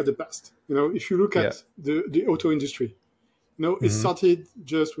back at the past. If you look at the auto industry, it started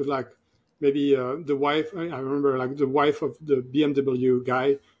just with like. Maybe the wife, I remember like the wife of the BMW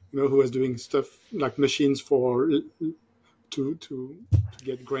guy, who was doing stuff like machines for to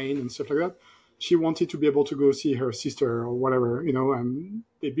get grain and stuff like that. She wanted to be able to go see her sister or whatever, and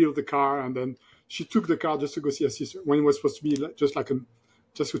they built the car, and then she took the car just to go see her sister when it was supposed to be just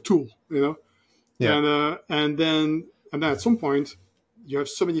a tool, Yeah. And then at some point you have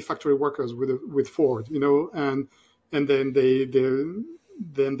so many factory workers with Ford, and then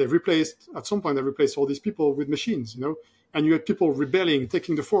they replaced, at some point, they replaced all these people with machines, and you had people rebelling,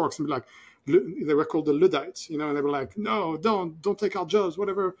 taking the forks and be like, they were called the Luddites, and they were like, no, don't take our jobs,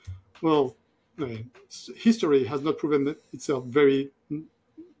 whatever. Well, history has not proven itself very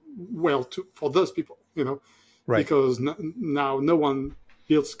well for those people, right? Because now no one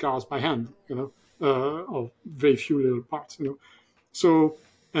builds cars by hand, or very few little parts, So,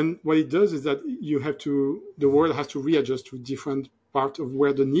 and what it does is that the world has to readjust to different part of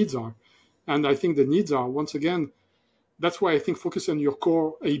where the needs are. And I think the needs are, once again, that's why I think focus on your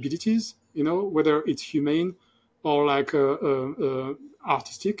core abilities, whether it's humane or like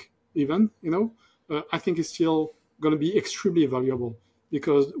artistic even, I think it's still going to be extremely valuable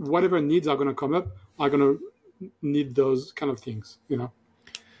because whatever needs are going to come up are going to need those kind of things,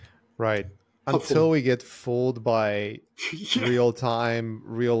 Right. Until we get fooled by real-time,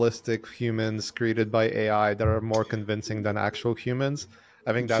 realistic humans created by AI that are more convincing than actual humans,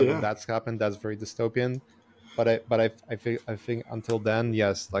 I think that when that's happened, that's very dystopian. But I think until then,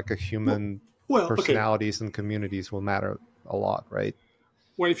 yes, like a human personalities and communities will matter a lot, right?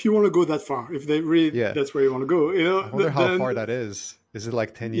 Well, if you want to go that far, if they really that's where you want to go, I wonder how far that is. Is it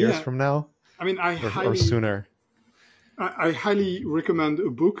like 10 years from now? I mean, or sooner. I highly recommend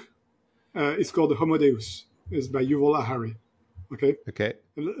a book. It's called Homo Deus. It's by Yuval Harari. Okay.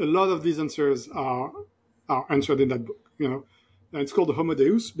 A lot of these answers are answered in that book. And it's called Homo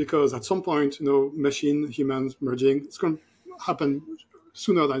Deus because at some point, machine, humans merging, it's going to happen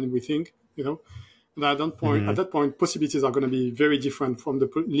sooner than we think. And at that point, possibilities are going to be very different from the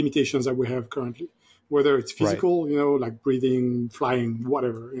limitations that we have currently. Whether it's physical, like breathing, flying,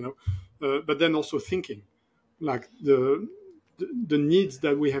 whatever. But then also thinking, like the needs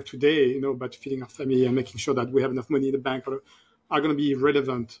that we have today, about feeding our family and making sure that we have enough money in the bank are going to be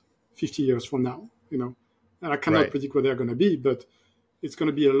relevant 50 years from now, And I cannot predict what they're going to be, but it's going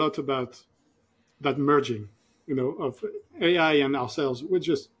to be a lot about that merging, of AI and ourselves. We're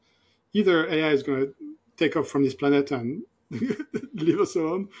just either AI is going to take off from this planet and leave us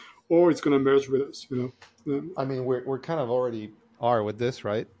alone, or it's going to merge with us, I mean, we're kind of already are with this,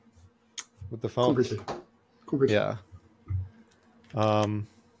 right? With the phones. Completely. Yeah.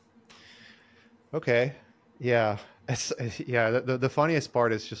 Okay. Yeah. The funniest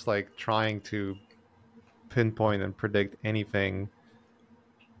part is just like trying to pinpoint and predict anything.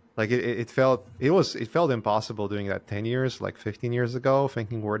 Like it felt impossible doing that 10 years, like 15 years ago,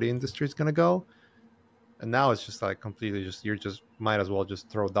 thinking where the industry is gonna go. And now it's just like completely just you're just might as well just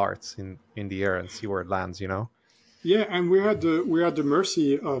throw darts in the air and see where it lands, you know? Yeah, and we're at the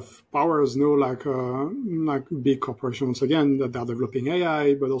mercy of powers, like big corporations again that are developing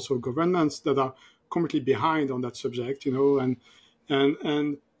AI, but also governments that are completely behind on that subject, and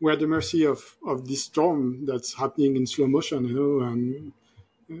we're at the mercy of this storm that's happening in slow motion, and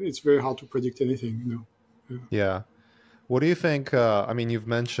it's very hard to predict anything. Yeah. What do you think? I mean, you've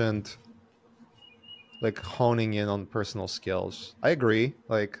mentioned like honing in on personal skills. I agree.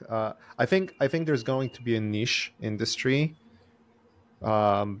 Like, I think there's going to be a niche industry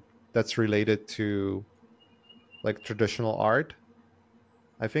that's related to like traditional art.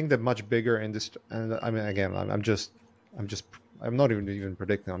 I think the much bigger industry, and I mean, again, I'm not even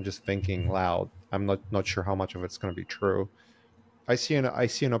predicting. I'm just thinking loud. I'm not sure how much of it's going to be true. I see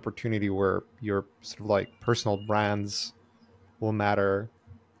an opportunity where your sort of like personal brands will matter.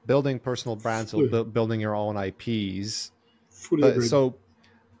 Building personal brands, or Fully, building your own IPs. fully But agreed. so,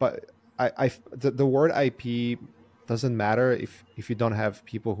 but the word IP doesn't matter if you don't have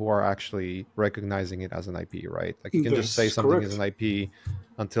people who are actually recognizing it as an IP, right? Like you can just say That's something is correct. an IP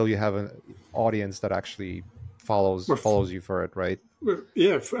until you have an audience that actually follows Well, follows you for it, right? Well,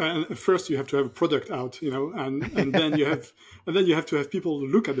 yeah, and first you have to have a product out, and then you have to have people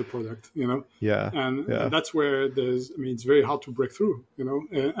look at the product, Yeah, and yeah, that's where it's very hard to break through,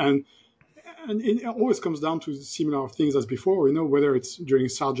 and it always comes down to similar things as before, whether it's during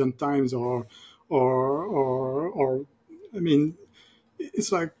Sargent times or I mean,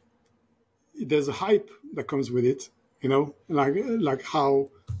 it's like there's a hype that comes with it, like how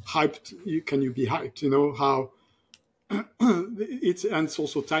hyped can you be hyped, how and it's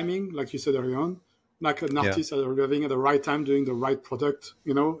also timing, like you said earlier on. Like an yeah, artist arriving at the right time, doing the right product.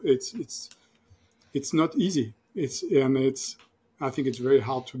 It's not easy. It's I think it's very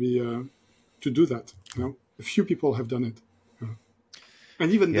hard to do that. A few people have done it,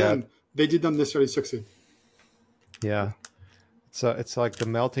 and even yeah, then, they did not necessarily succeed. yeah. It's like the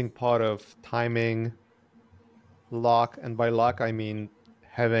melting pot of timing, luck, and by luck I mean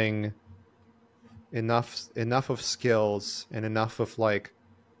having enough of skills and enough of like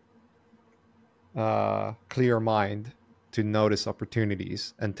clear mind to notice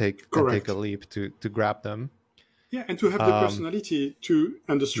opportunities and take a Correct. leap to grab them. Yeah, and to have the Um, personality to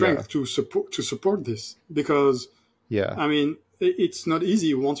and the yeah, strength to support this, because yeah, it's not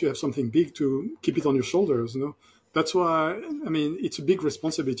easy once you have something big to keep it on your shoulders. That's why it's a big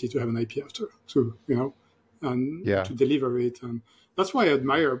responsibility to have an IP after too. And yeah, to deliver it, and that's why I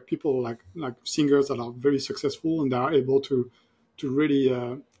admire people like singers that are very successful and they are able to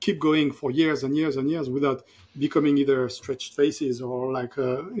really keep going for years and years and years without becoming either stretched faces or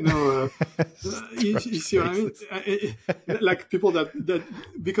you Stretched see what I mean? faces. Like people that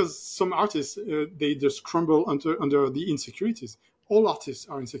because some artists they just crumble under the insecurities. All artists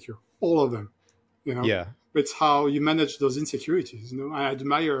are insecure, all of them. You know, Yeah, but it's how you manage those insecurities. I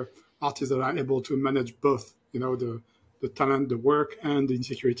admire artists that are able to manage both. The talent, the work, and the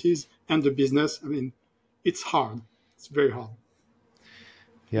insecurities, and the business. It's hard. It's very hard.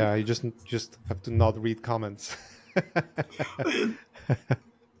 yeah. You just have to not read comments.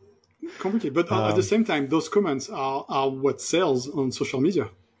 Completely. But at the um, same time, those comments are what sells on social media.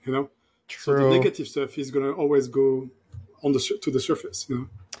 You know, so the true. negative stuff is going to always go to the surface.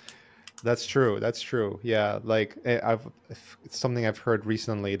 That's true. That's true. Yeah, like it's something I've heard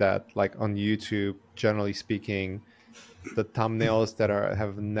recently that like on YouTube, generally speaking, the thumbnails that are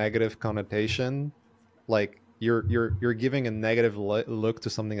have negative connotation, like you're giving a negative look to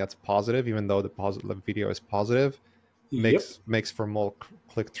something that's positive, even though the positive video is positive, Yep, makes for more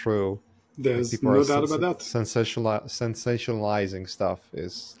click through. Like there's people are no doubt about that. sensationalizing stuff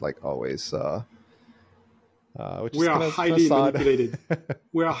is like always, which is We are kind of highly sad. manipulated.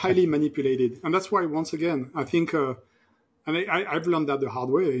 We are highly manipulated, and that's why once again I think, and I've learned that the hard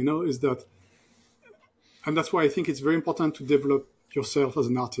way. Is that, and that's why I think it's very important to develop yourself as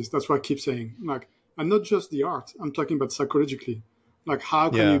an artist. That's why I keep saying, and not just the art. I'm talking about psychologically. Like, how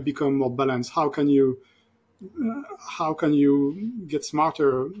can you Yeah, become more balanced? How can you get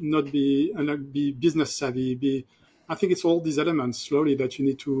smarter? Not be and be business savvy. I think it's all these elements slowly that you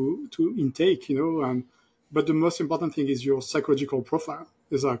need to intake. And but the most important thing is your psychological profile.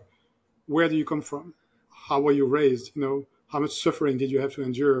 Is like, where do you come from? How were you raised? How much suffering did you have to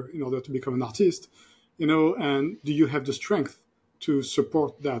endure in order to become an artist? And do you have the strength to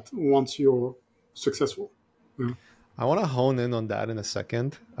support that once you're successful? I want to hone in on that in a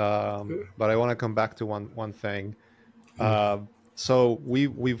second, but I want to come back to one thing. So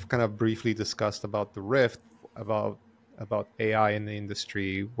we've kind of briefly discussed about the rift, about AI in the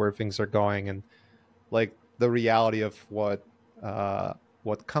industry, where things are going, and like the reality of what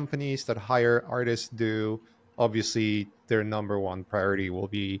companies that hire artists do. Obviously, their number one priority will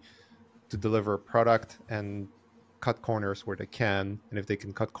be to deliver product and cut corners where they can. And if they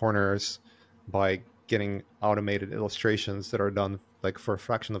can cut corners by getting automated illustrations that are done like for a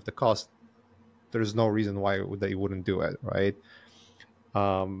fraction of the cost, there's no reason why they wouldn't do it, right?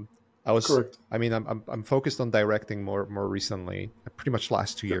 Um, Correct. I mean, I'm focused on directing more recently. Pretty much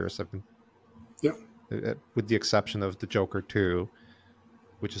last 2 years, I've been, Yeah. with the exception of the Joker 2,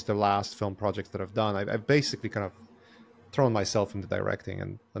 which is the last film project that I've done. I've basically kind of thrown myself into directing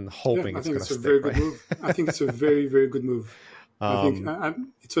and hoping I it's think going it's to a stick. very Right? good move. I think it's a very, very good move. I think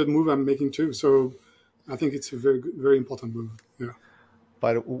it's a move I'm making too. So I think it's a very good, very important move. Yeah.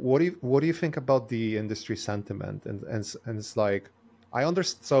 But what do you think about the industry sentiment? And it's like, I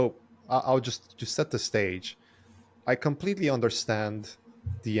understand. So I'll just set the stage. I completely understand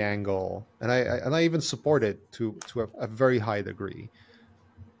the angle, and I even support it to a very high degree,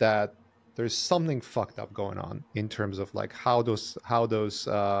 that there's something fucked up going on in terms of like how those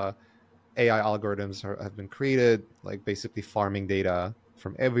AI algorithms have been created, like basically farming data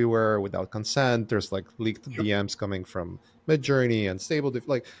from everywhere without consent. There's like leaked Yep. DMs coming from Midjourney and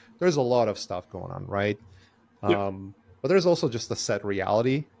like there's a lot of stuff going on, right? Yep. But there's also just a set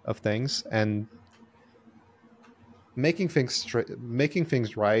reality of things, and making things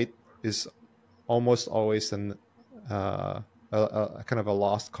right is almost always a kind of a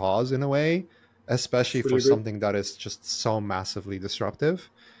lost cause in a way, especially for Fully agree. something that is just so massively disruptive.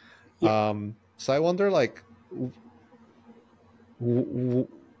 Yep. So I wonder, like,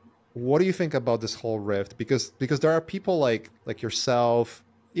 what do you think about this whole rift? Because there are people like yourself,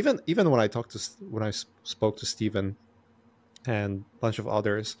 even when I spoke to Steven and a bunch of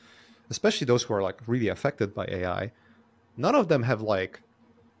others, especially those who are like really affected by AI, none of them have like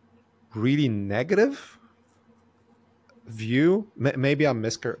really negative view. Maybe I'm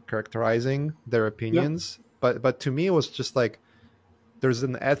mischaracterizing their Yeah. opinions, but to me it was just like there's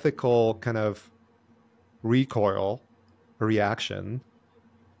an ethical kind of recoil reaction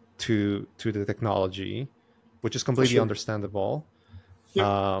to the technology, which is For completely sure. understandable.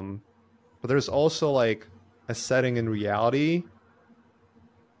 Yeah. But there's also like a setting in reality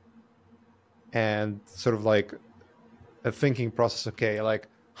and sort of like a thinking process. Okay, like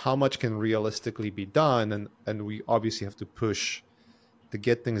how much can realistically be done, and we obviously have to push to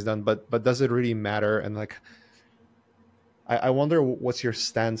get things done. But does it really matter? And like, I wonder what's your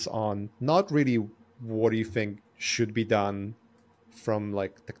stance on not really what do you think should be done from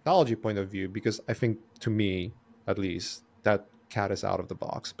like technology point of view, because I think to me at least that cat is out of the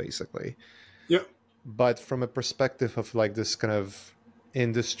box basically, Yeah. but from a perspective of like this kind of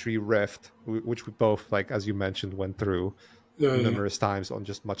industry rift, which we both, like as you mentioned, went through Yeah. Yeah. numerous times on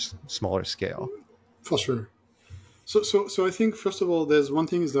just much smaller scale. For sure. So I think first of all, there's one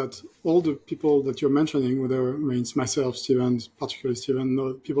thing is that all the people that you're mentioning, whether I mean it's myself, Steven, particularly Steven,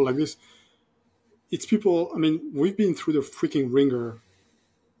 no, people like this, it's people. I mean, we've been through the freaking ringer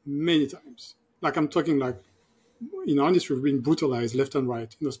many times. Like I'm talking like in our industry, we've been brutalized left and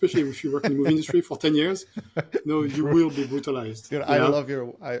right. You know, especially if you work in the movie industry for 10 years, you know, you will be brutalized. Dude, You know?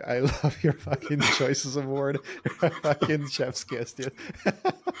 I love your fucking choices of word. Fucking chef's kiss, dude.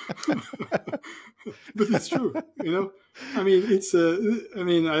 But it's true, you know. I mean, it's. I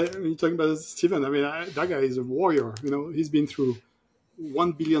mean, you're talking about Steven. I mean, that guy is a warrior. You know, he's been through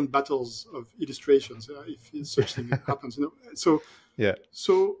 1 billion battles of illustrations. If such thing happens, you know. Yeah.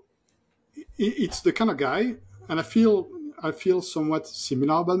 So it's the kind of guy, and I feel somewhat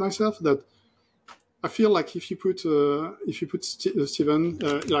similar about myself. That I feel like if you put Steven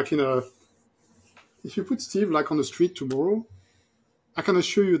like in a, if you put Steve like on the street tomorrow, I can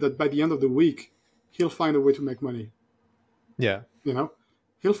assure you that by the end of the week, he'll find a way to make money. Yeah. You know,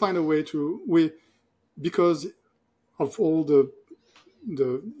 he'll find a way because of all the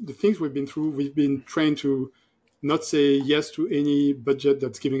things we've been through. We've been trained to not say yes to any budget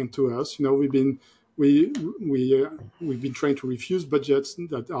that's given to us. You know, we've been trained to refuse budgets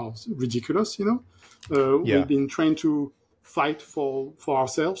that are ridiculous. You know, Yeah. we've been trained to fight for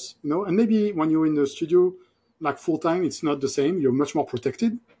ourselves. You know, and maybe when you're in the studio like full time, it's not the same. You're much more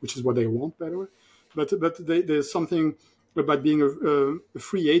protected, which is what they want, by the way. But there's something about being a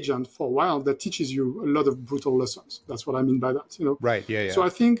free agent for a while that teaches you a lot of brutal lessons. That's what I mean by that. You know, Right. Yeah. Yeah. So I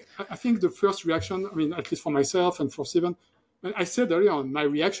think the first reaction, I mean, at least for myself and for Steven, I said earlier on, my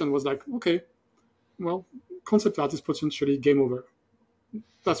reaction was like, okay, well, concept art is potentially game over.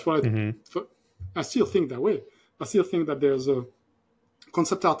 That's what I still think that way. I still think that there's a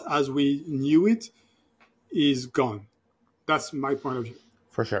concept art as we knew it is gone. That's my point of view.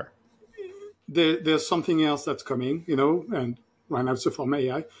 For sure. There's something else that's coming, and right now it's from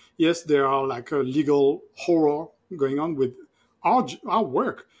AI. Yes, there are like a legal horror going on with our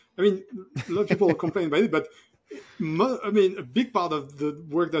work. I mean, a lot of people complain about it, but a big part of the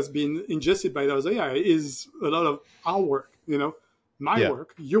work that's been ingested by those AI is a lot of our work, my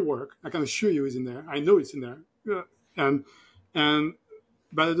work, your work. I can assure you is in there. I know it's in there.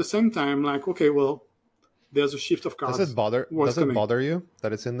 But at the same time, like, okay, well, there's a shift of cards. Does it bother you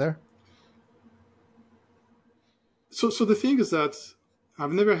that it's in there? So the thing is that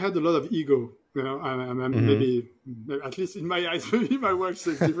I've never had a lot of ego, maybe at least in my eyes, maybe my work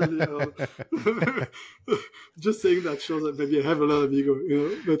says differently. Just saying that shows that maybe I have a lot of ego,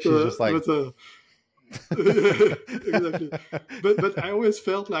 But just like... exactly. But I always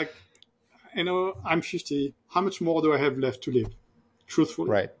felt like, I'm 50. How much more do I have left to live? Truthfully,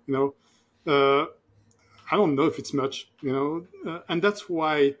 right? I don't know if it's much, and that's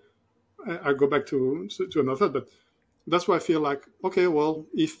why I go back to another. But that's why I feel like, okay, well,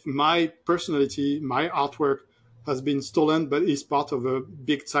 if my personality, my artwork has been stolen, but is part of a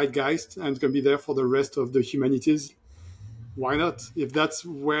big zeitgeist and it's going to be there for the rest of the humanities, why not? If that's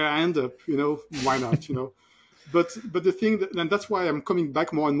where I end up, why not? But the thing and that's why I'm coming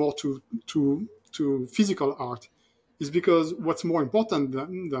back more and more to physical art, is because what's more important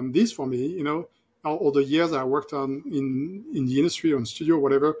than this for me, all the years I worked on in the industry, on studio,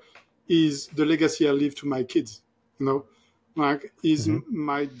 whatever, is the legacy I leave to my kids. Like, is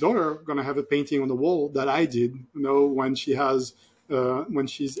my daughter gonna have a painting on the wall that I did, when she's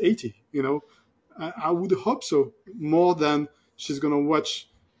 80? I would hope so, more than she's gonna watch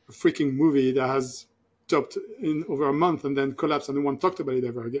a freaking movie that has topped in over a month and then collapsed and no one talked about it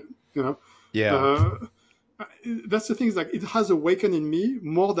ever again. Yeah. That's the thing, is like, it has awakened in me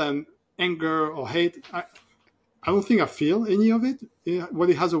more than anger or hate. I don't think I feel any of it. What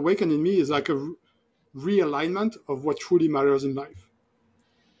it has awakened in me is like a realignment of what truly matters in life.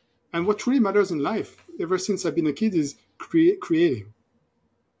 And what truly matters in life, ever since I've been a kid, is creating.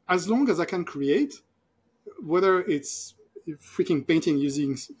 As long as I can create, whether it's freaking painting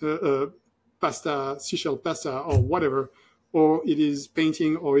using seashell pasta or whatever, or it is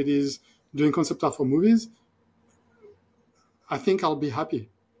painting, or it is doing concept art for movies, I think I'll be happy.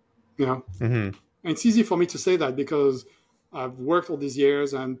 And it's easy for me to say that because I've worked all these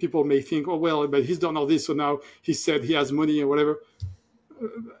years, and people may think, oh, well, but he's done all this, so now he said he has money or whatever.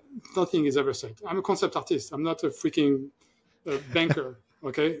 Nothing is ever said. I'm a concept artist. I'm not a freaking banker,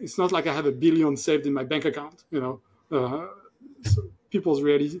 okay? It's not like I have $1 billion saved in my bank account, So people's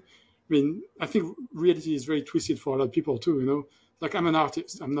reality, I think reality is very twisted for a lot of people too, Like, I'm an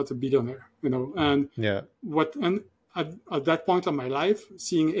artist. I'm not a billionaire, And at that point of my life,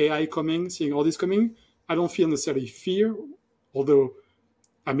 seeing AI coming, seeing all this coming, I don't feel necessarily fear, although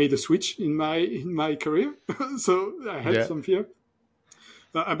I made a switch in my career, so I had some fear.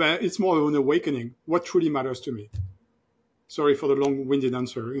 But it's more of an awakening. What truly matters to me. Sorry for the long-winded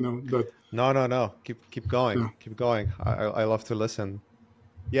answer, But no. Keep going. Yeah. Keep going. I love to listen.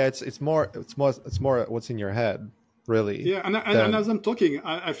 Yeah, it's more what's in your head, really. Yeah, and as I'm talking,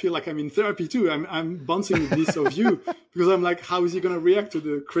 I feel like I'm in therapy too. I'm bouncing this of you because I'm like, how is he going to react to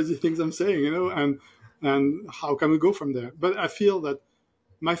the crazy things I'm saying, and how can we go from there? But I feel that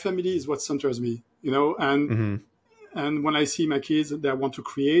my family is what centers me, and when I see my kids that want to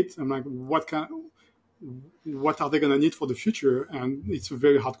create, I'm like, what are they going to need for the future? And it's a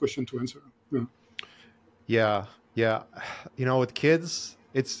very hard question to answer. Yeah. With kids,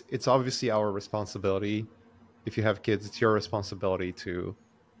 it's obviously our responsibility. If you have kids, it's your responsibility to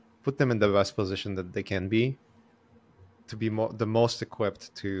put them in the best position that they can be, to be the most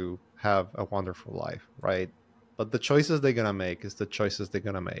equipped to have a wonderful life, right? But the choices they're gonna make is the choices they're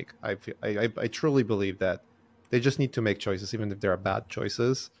gonna make. I truly believe that they just need to make choices, even if they're bad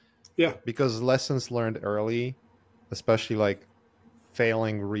choices. Yeah. Because lessons learned early, especially like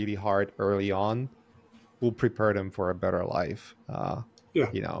failing really hard early on, will prepare them for a better life.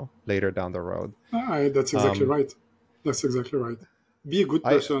 Later down the road. That's exactly right. That's exactly right. Be a good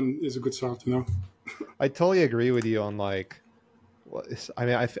person is a good start, I totally agree with you on like,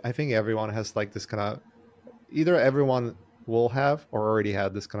 I think everyone has like this kind of, either everyone will have or already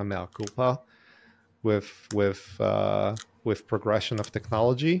had this kind of mea culpa with progression of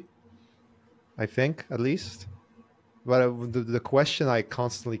technology. I think, at least. But the question I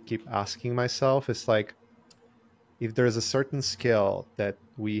constantly keep asking myself is like, if there's a certain skill that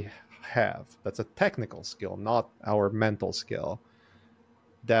we have, that's a technical skill, not our mental skill,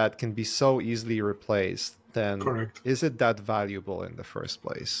 that can be so easily replaced, then Correct. is it that valuable in the first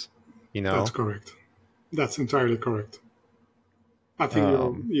place? You That's know? correct. That's entirely correct. I think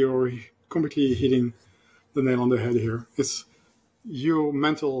Um, you're completely hitting the nail on the head here. It's your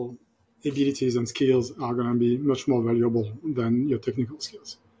mental abilities and skills are going to be much more valuable than your technical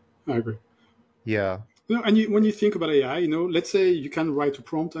skills. I agree. yeah. And when you think about AI, let's say you can write a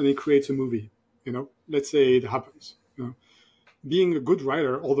prompt and it creates a movie. Let's say it happens. Being a good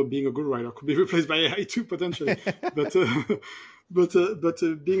writer, although being a good writer could be replaced by AI too potentially, but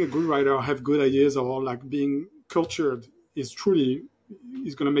being a good writer, or have good ideas, or like being cultured is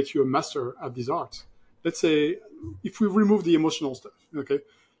going to make you a master at these arts. Let's say if we remove the emotional stuff, okay,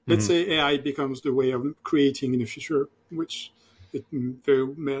 let's Mhm. say AI becomes the way of creating in the future, which it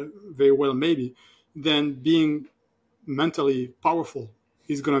very well maybe, then being mentally powerful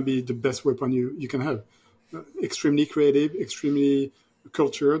is going to be the best weapon you can have. Extremely creative, extremely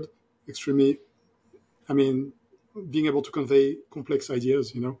cultured, extremely, I mean, being able to convey complex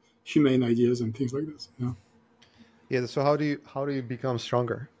ideas, humane ideas and things like this. Yeah. So how do you become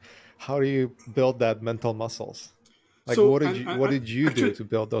stronger? How do you build that mental muscles? Like So, what and did you do actually, to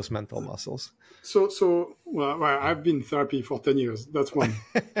build those mental muscles? well, I've been in therapy for 10 years. That's one.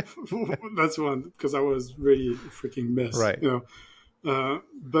 That's one, because I was really a freaking mess. Right.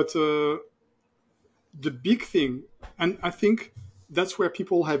 But the big thing, and I think that's where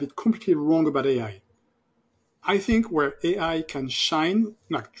people have it completely wrong about AI. I think where AI can shine,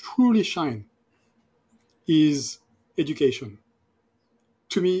 like truly shine, is education.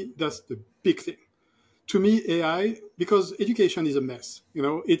 To me, that's the big thing. To me, AI, because education is a mess.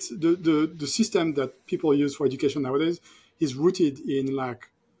 It's the system that people use for education nowadays is rooted in like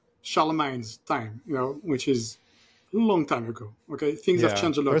Charlemagne's time, which is a long time ago. Okay, things have Yeah.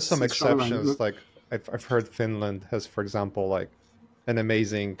 changed a lot There's some since Charlemagne. exceptions. Like I've heard Finland has, for example, like an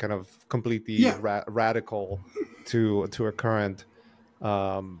amazing kind of completely Yeah, radical to a current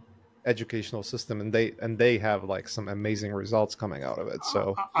um, educational system, and they have like some amazing results coming out of it.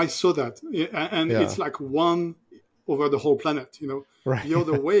 So I saw that, yeah, and yeah. it's like one over the whole planet. Right. The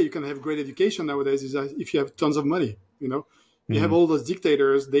other way you can have great education nowadays is that if you have tons of money. You have Mhm. all those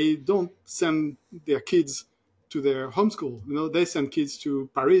dictators. They don't send their kids to their homeschool. They send kids to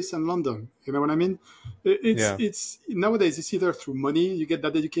Paris and London. You know what I mean? Yeah. It's nowadays it's either through money you get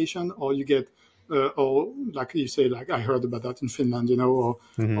that education, or you get, or like you say, like I heard about that in Finland,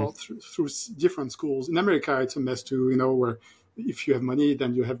 Hmm. or through different schools. In America, it's a mess too. Where if you have money,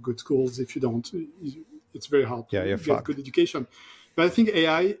 then you have good schools. If you don't, it's very hard Yeah, you're to get good fucked. education. But I think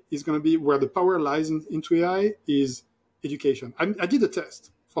AI is going to be where the power lies into AI is education. I did a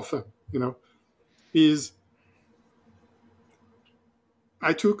test for fun. Is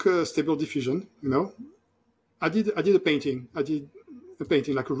I took stable diffusion. I did a painting. I did a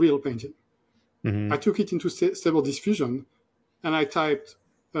painting, like a real painting. Hmm. I took it into stable diffusion, and I typed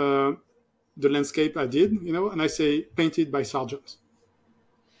the landscape I did, and I say painted by Sargent.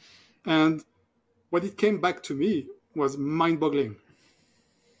 And what it came back to me was mind-boggling.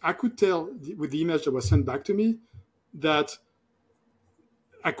 I could tell with the image that was sent back to me that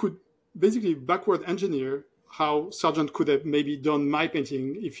I could basically backward engineer how Sargent could have maybe done my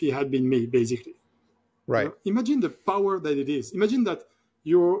painting if he had been me, basically. Right. Imagine the power that it is. Imagine that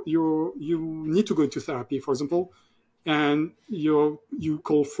you need to go into therapy, for example, and you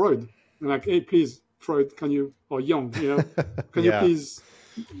call Freud and like, hey, please, Freud, can you, or Jung, can you Yeah. please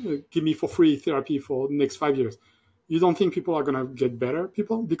give me for free therapy for the next 5 years? You don't think people are going to get better?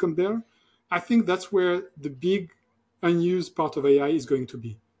 People become better? I think that's where the big unused part of AI is going to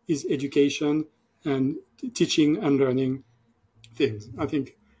be, is education and teaching and learning things. I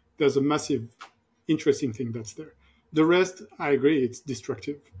think there's a massive, interesting thing that's there. The rest, I agree, it's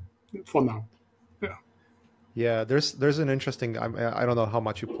destructive for now. Yeah. Yeah. There's an interesting. I don't know how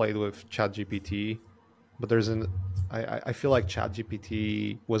much you played with ChatGPT, but there's an. I feel like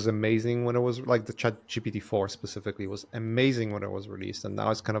ChatGPT was amazing when it was like the ChatGPT 4 specifically was amazing when it was released, and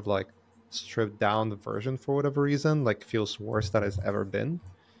now it's kind of like stripped down the version for whatever reason. Like feels worse than it's ever been.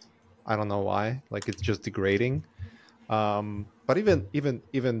 I don't know why. Like it's just degrading. But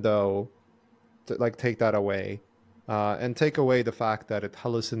even though like take that away, and take away the fact that it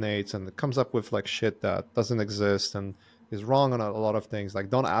hallucinates and it comes up with like shit that doesn't exist and is wrong on a lot of things. Like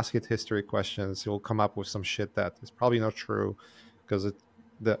don't ask it history questions; you'll come up with some shit that is probably not true because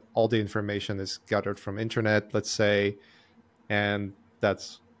all the information is gathered from internet, let's say, and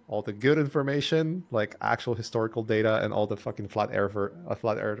that's all the good information, like actual historical data, and all the fucking flat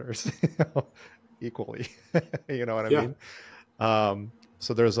earthers equally. You know what I Yeah. mean?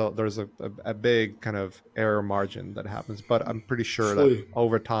 So there's a big kind of error margin that happens, but I'm pretty sure that Fully.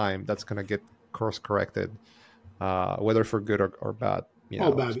 over time that's going to get course corrected, whether for good or bad. You All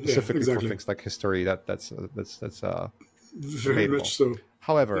know, bad. Yeah, specifically for exactly. things like history, that's Very much debatable. so. Yeah.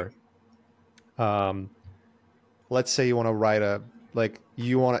 However, let's say you want to write a like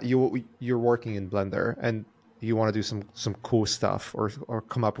you're working in Blender and you want to do some cool stuff or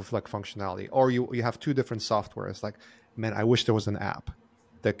come up with like functionality, or you have two different softwares. Like, man, I wish there was an app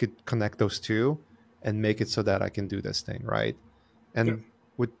that could connect those two and make it so that I can do this thing, right? Yeah. And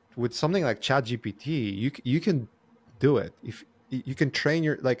with something like ChatGPT, you can do it. If you can train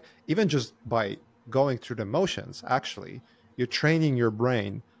your, like, even just by going through the motions, actually you're training your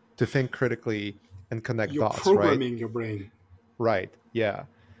brain to think critically and connect You're dots, right? programming your brain. Right. Yeah.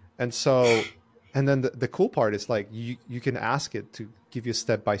 And so, and then the cool part is like you can ask it to give you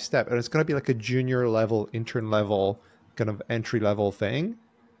step by step, and it's going to be like a junior level, intern level, kind of entry level thing.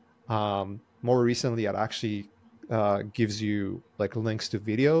 More recently, it actually gives you like links to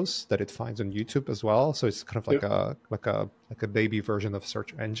videos that it finds on YouTube as well. So it's kind of Yeah. like a baby version of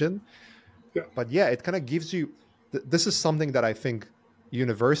search engine. Yeah. But yeah, it kind of gives you. This is something that I think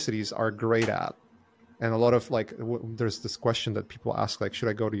universities are great at. And a lot of like, there's this question that people ask, like, should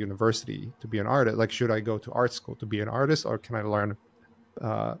I go to university to be an artist? Like, should I go to art school to be an artist, or can I learn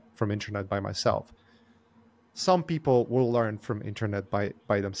from internet by myself? Some people will learn from internet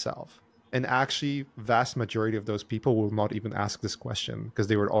by themselves, and actually, vast majority of those people will not even ask this question because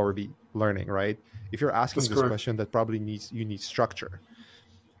they were already learning, right? If you're asking That's this correct. question, that probably you need structure,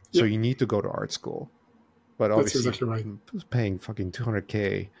 so Yeah. you need to go to art school. But That's obviously, exactly right. paying fucking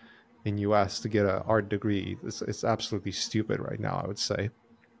 200K in US to get an art degree, it's absolutely stupid right now, I would say.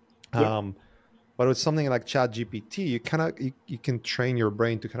 Yeah. But with something like ChatGPT, you can train your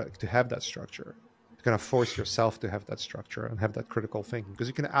brain to have that structure, to kind of force yourself to have that structure and have that critical thinking, because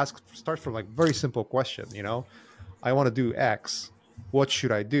you can start from like very simple question, I want to do X, what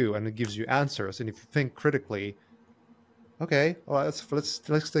should I do? And it gives you answers. And if you think critically, okay, well,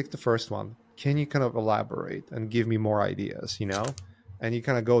 let's take the first one. Can you kind of elaborate and give me more ideas, And you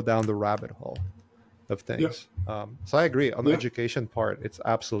kind of go down the rabbit hole of Yeah. things. So I agree on the Yeah. education part. It's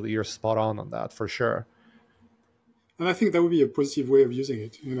absolutely, you're spot on that for sure. And I think that would be a positive way of using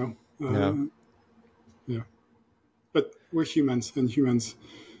it, Yeah. Yeah. But we're humans, and humans,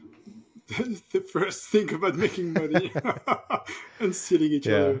 the first think about making money and stealing each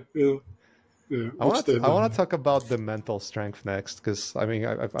Yeah. other, Yeah, I which want to they've I want to done. talk about the mental strength next, because I mean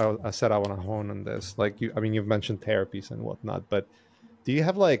I said I want to hone on this. Like you've mentioned therapies and whatnot, but do you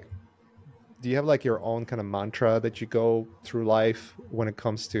have like your own kind of mantra that you go through life when it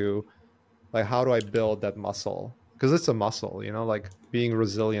comes to like, how do I build that muscle? Because it's a muscle, like being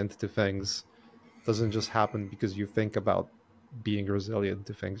resilient to things doesn't just happen because you think about being resilient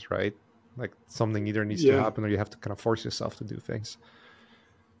to things, right? Like something either needs to Yeah, happen or you have to kind of force yourself to do things.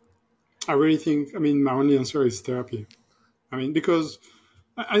 I really think. I mean, my only answer is therapy. I mean, because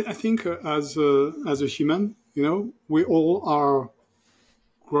I think as a human, we all are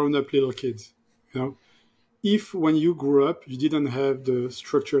grown up little kids. If when you grew up you didn't have the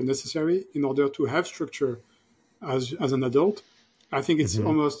structure necessary in order to have structure as an adult, I think it's Mm-hmm.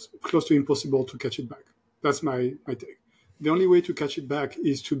 almost close to impossible to catch it back. That's my take. The only way to catch it back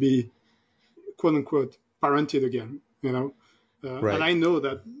is to be quote unquote parented again. And Right. I know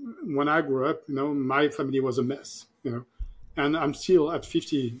that when I grew up, my family was a mess. And I'm still at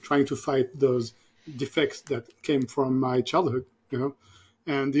 50 trying to fight those defects that came from my childhood.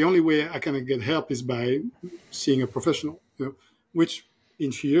 And the only way I can get help is by seeing a professional. Which in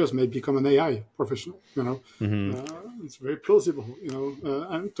a few years may become an AI professional. Mm-hmm. It's very plausible.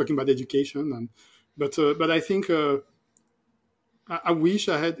 I'm talking about education, but I think I wish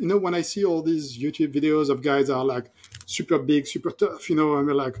I had. When I see all these YouTube videos of guys that are like super big, super tough, and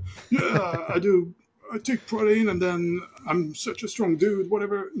they're like, yeah, I take protein, and then I'm such a strong dude.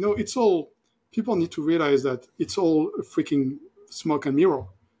 Whatever. It's all. People need to realize that it's all a freaking smoke and mirror.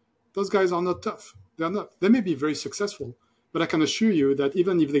 Those guys are not tough. They're not. They may be very successful, but I can assure you that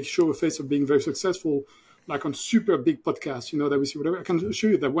even if they show a face of being very successful, like on super big podcasts, that we see, whatever, I can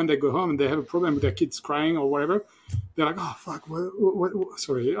assure you that when they go home and they have a problem with their kids crying or whatever, they're like, oh, fuck,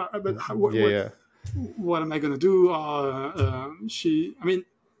 sorry, but Yeah, yeah. what am I going to do? I mean,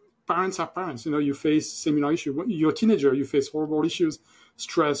 parents are parents. You face similar issues. When you're a teenager, you face horrible issues,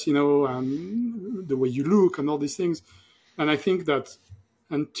 stress, and the way you look and all these things. And I think that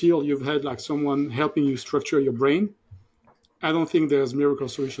until you've had like someone helping you structure your brain, I don't think there's a miracle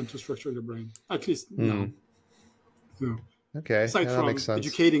solution to structure your brain. At least now. Mm. Okay, Aside yeah, that makes from sense.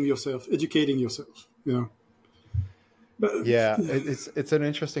 educating yourself. But Yeah, it's an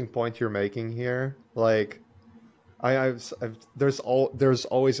interesting point you're making here. Like, there's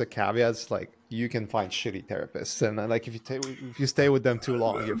always a caveat. It's like you can find shitty therapists, and like if you stay with them too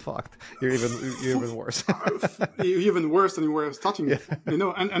long, you're fucked. You're even worse. even worse than you were starting. Yeah.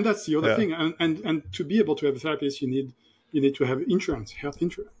 And that's the other Yeah. thing. And to be able to have a therapist, you need to have insurance, health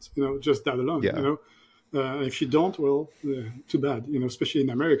insurance. Just that alone. Yeah. If you don't, well, too bad. Especially in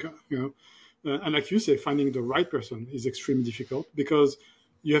America. And like you say, finding the right person is extremely difficult because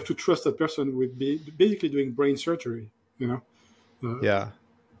you have to trust that person with basically doing brain surgery. Yeah.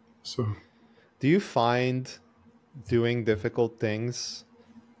 So, Do you find doing difficult things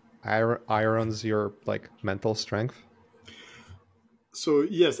irons your like mental strength? so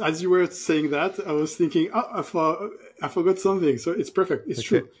yes, as you were saying that, I was thinking, I forgot something. So it's perfect. It's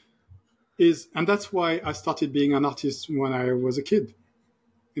Okay. true. And that's why I started being an artist when I was a kid.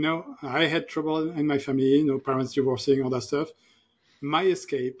 I had trouble in my family, parents divorcing, all that stuff. My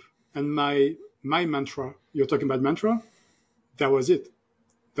escape and my mantra, you're talking about mantra, that was it.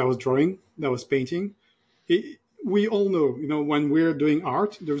 That was drawing, that was painting. We all know, when we're doing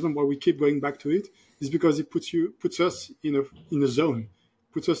art, the reason why we keep going back to it is because it puts us in a zone,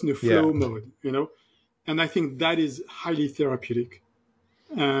 puts us in a flow mode, And I think that is highly therapeutic.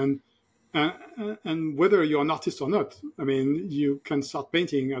 And whether you're an artist or not, I mean, you can start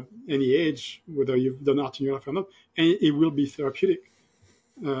painting at any age, whether you've done art in your life or not, and it will be therapeutic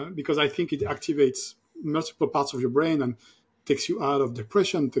because I think it activates multiple parts of your brain and takes you out of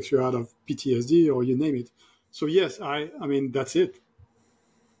depression, takes you out of PTSD, or you name it. So yes, I mean, that's it.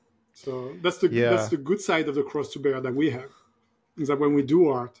 So that's the good side of the cross to bear that we have, is that when we do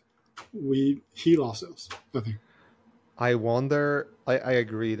art, we heal ourselves, I think. I wonder. I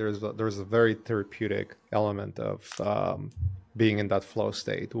agree. There's a very therapeutic element of being in that flow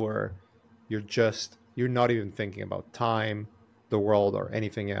state where you're not even thinking about time, the world, or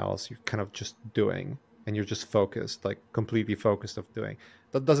anything else. You're kind of just doing, and you're just focused, like completely focused of doing.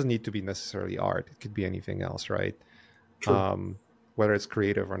 That doesn't need to be necessarily art. It could be anything else, right? True. Whether it's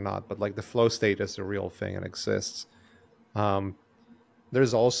creative or not. But like the flow state is a real thing and exists.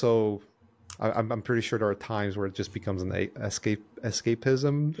 There's also. I'm pretty sure there are times where it just becomes an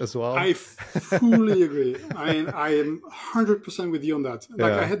escapism as well. I fully agree. I am 100% with you on that.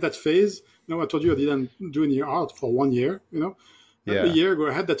 Like I had that phase. I told you I didn't do any art for 1 year. A year ago,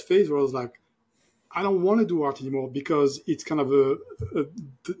 I had that phase where I was like, I don't want to do art anymore because it's kind of a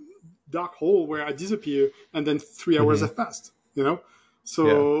dark hole where I disappear and then 3 hours have passed.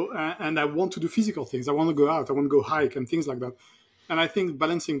 So and I want to do physical things. I want to go out. I want to go hike and things like that. And I think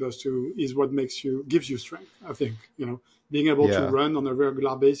balancing those two is what gives you strength, I think, being able to run on a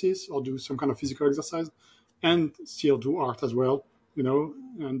regular basis or do some kind of physical exercise and still do art as well,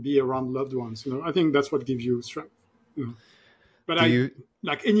 and be around loved ones. I think that's what gives you strength. But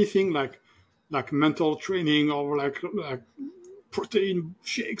like anything like mental training or like protein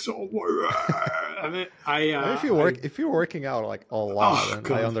shakes or whatever. If you're working out like a lot,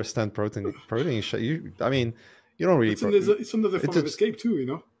 and I understand protein shake. You don't really. It's another form of escape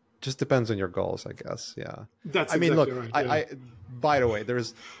too, Just depends on your goals, I guess. Yeah. That's exactly right. I by the way,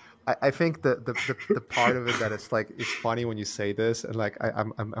 I think the part of it that it's like it's funny when you say this, and like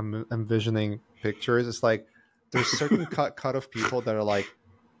I'm envisioning pictures. It's like there's certain cut of people that are like,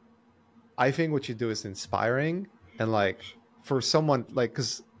 I think what you do is inspiring, and like for someone like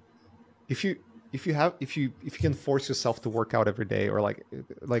because if you can force yourself to work out every day or like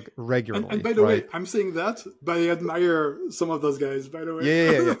regularly. And by the way, I'm saying that, but I admire some of those guys. By the way,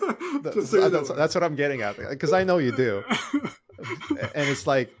 yeah. That's what I'm getting at because I know you do, and it's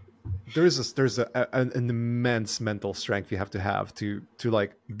like there's an immense mental strength you have to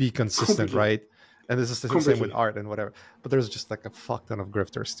like be consistent, right? And this is the same with art and whatever. But there's just like a fuck ton of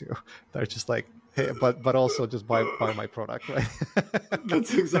grifters too. They're just like, hey, but also just buy my product, right?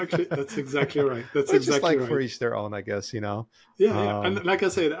 That's exactly right. That's it's exactly just like right. for each their own, I guess, Yeah. And like I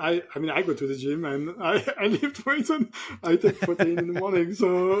said, I go to the gym and I lift weights and I take protein in the morning,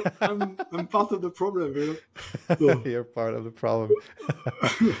 so I'm part of the problem, So. You're part of the problem.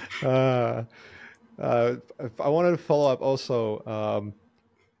 I wanted to follow up also.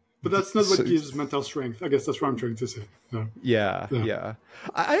 But that's not what gives mental strength. I guess that's what I'm trying to say. Yeah.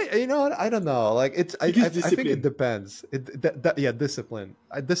 I I don't know. Like I think it depends. Discipline.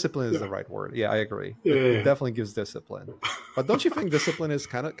 Discipline is the right word. Yeah, I agree. It definitely gives discipline. But don't you think discipline is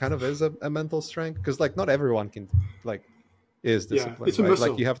kind of is a mental strength? Because like not everyone can is disciplined. It's a muscle.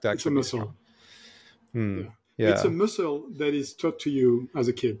 Like you have to actually. It's a muscle. It's a muscle that is taught to you as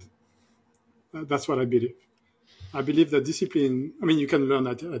a kid. That's what I believe. I believe that discipline, you can learn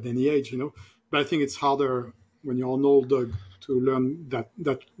at any age, but I think it's harder when you're an old dog to learn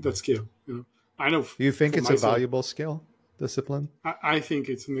that skill. I know. Do you think for it's myself, a valuable skill, discipline? I think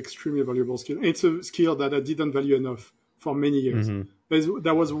it's an extremely valuable skill. It's a skill that I didn't value enough for many years.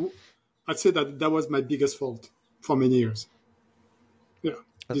 That was, I'd say that was my biggest fault for many years. Yeah.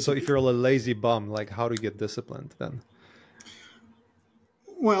 So if you're a lazy bum, like how do you get disciplined then?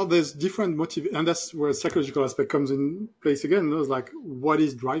 Well, there's different motive, and that's where psychological aspect comes in place again. It's like, what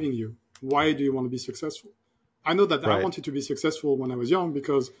is driving you? Why do you want to be successful? I know that I wanted to be successful when I was young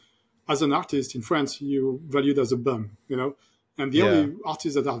because as an artist in France, you're valued as a bum, and the only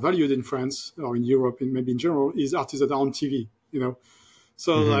artists that are valued in France or in Europe and maybe in general is artists that are on TV,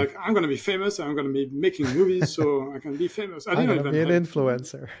 So like, I'm going to be famous. I'm going to be making movies so I can be famous. I'm going to be an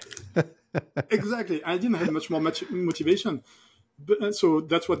influencer. Exactly. I didn't have much more motivation. So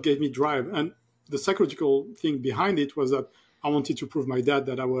that's what gave me drive. And the psychological thing behind it was that I wanted to prove my dad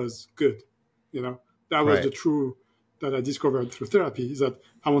that I was good. That was the true that I discovered through therapy, is that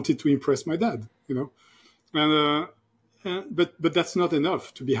I wanted to impress my dad, and but that's not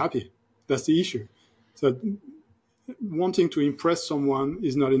enough to be happy. That's the issue. So wanting to impress someone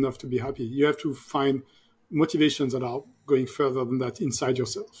is not enough to be happy. You have to find motivations that are going further than that inside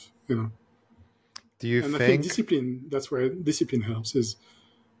yourself, Do you and think... I think discipline, that's where discipline helps, is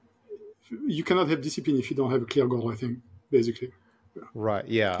you cannot have discipline if you don't have a clear goal, I think, basically. Right,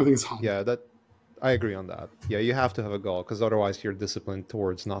 yeah. I think it's hard. Yeah, I agree on that. Yeah, you have to have a goal because otherwise you're disciplined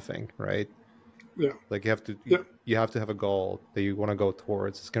towards nothing, right? Yeah. Like you have to have a goal that you want to go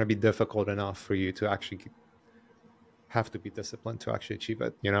towards. It's going to be difficult enough for you to actually have to be disciplined to actually achieve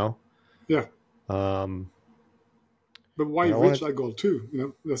it, Yeah. But why reach that goal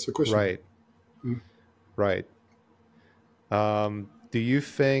too? That's the question. Right. Right. Do you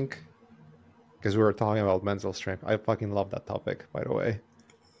think, because we were talking about mental strength, I fucking love that topic, by the way.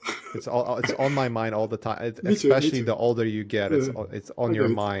 It's on my mind all the time. Especially the older you get, it's on your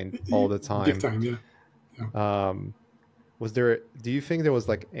mind all the time. Big time, yeah. Do you think there was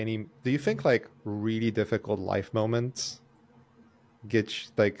like really difficult life moments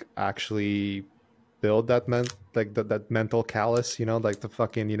actually build that that mental callus, like the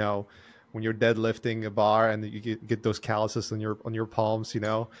fucking, when you're deadlifting a bar and you get those calluses on your palms,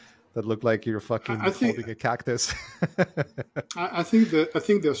 that look like you're fucking holding a cactus. I think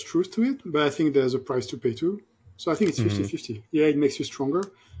there's truth to it, but I think there's a price to pay too. So I think it's 50-50. Yeah, it makes you stronger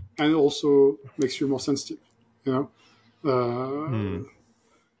and also makes you more sensitive, When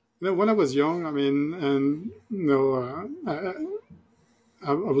I was young, I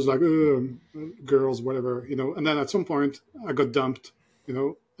was like, girls, whatever, and then at some point I got dumped,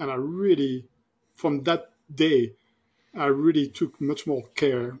 and I really, from that day, I really took much more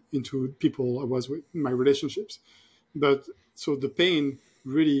care into people I was with, my relationships. But so the pain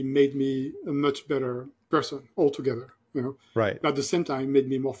really made me a much better person altogether, Right. But at the same time, made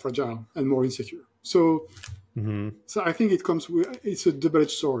me more fragile and more insecure. So, so I think it's a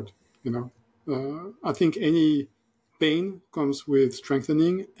double-edged sword, I think any pain comes with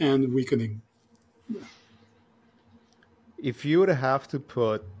strengthening and weakening. Yeah. If you would have to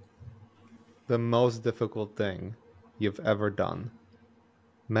put the most difficult thing you've ever done,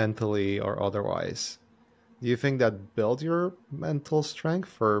 mentally or otherwise, do you think that built your mental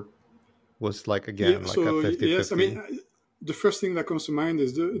strength, or was like a 50-50? Yes, the first thing that comes to mind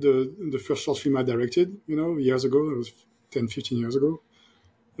is the first short film I directed, years ago. It was 10, 15 years ago.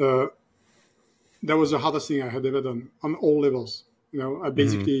 That was the hardest thing I had ever done on all levels. I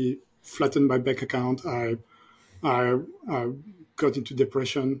basically flattened my bank account. I got into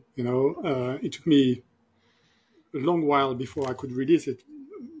depression. It took me a long while before I could release it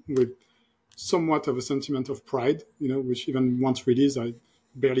with somewhat of a sentiment of pride, which even once released, I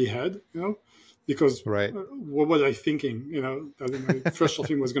barely had, because what was I thinking, that my first short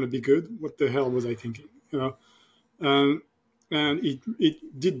film was going to be good. What the hell was I thinking, And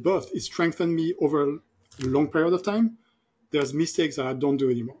it did both. It strengthened me over a long period of time. There's mistakes that I don't do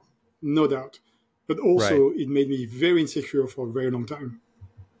anymore, no doubt. But also it made me very insecure for a very long time.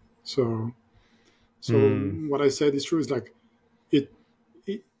 So what I said is true. Is like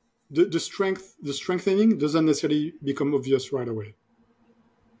the strengthening doesn't necessarily become obvious right away.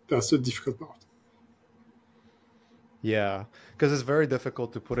 That's the difficult part. Yeah, because it's very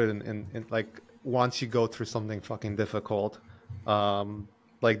difficult to put it in like once you go through something fucking difficult,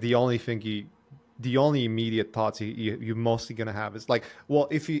 like the only immediate thoughts you mostly gonna have is like, well,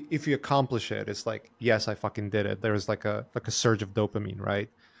 if you accomplish it, it's like, yes, I fucking did it. There's like a surge of dopamine, right?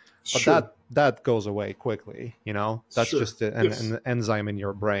 But sure. that goes away quickly, That's sure. just an enzyme in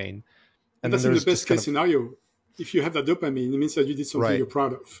your brain. And that's in the best case scenario. if you have that dopamine, it means that you did something Right. you're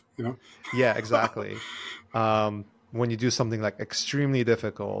proud of, you know? Yeah, exactly. When you do something like extremely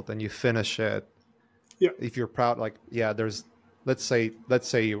difficult and you finish it, Yeah, if you're proud, like, yeah, there's, let's say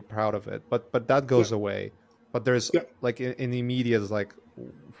you're proud of it, but that yeah, goes away. But there's yeah, like in the immediate, like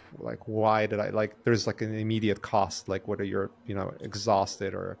why did I, like, there's like an immediate cost, like whether you're,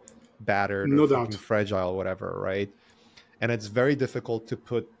 exhausted or battered or no fucking doubt. fragile or whatever, right? And it's very difficult to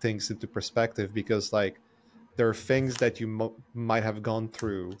put things into perspective because, like, there are things that you might have gone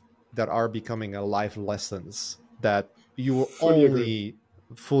through that are becoming a life lessons that you will Fully agree. only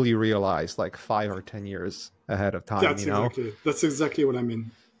fully realize like 5 or 10 years ahead of time, That's exactly it. That's exactly what I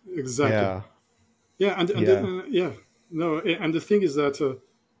mean. Exactly. Yeah. Yeah, Yeah. yeah, no, and the thing is that,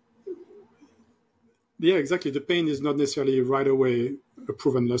 yeah, exactly. The pain is not necessarily right away a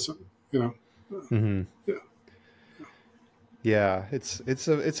proven lesson, you know. Hmm. Yeah, Yeah,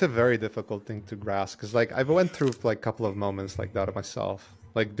 it's a very difficult thing to grasp because, like, I've went through like a couple of moments like that myself.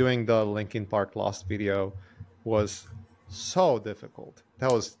 Like doing the Linkin Park Lost video was so difficult.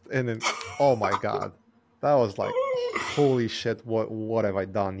 That was, and then, oh my God, that was like, holy shit, what have I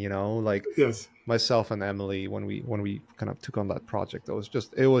done? Like yes, myself and Emily, when we kind of took on that project, it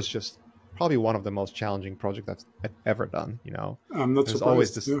was just probably one of the most challenging projects I've ever done. I'm not There's always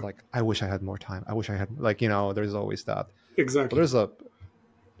surprised. this, Yeah, like, I wish I had more time. I wish I had, like, there's always that. But exactly. there's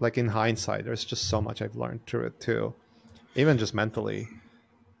like, in hindsight, there's just so much I've learned through it too, even just mentally,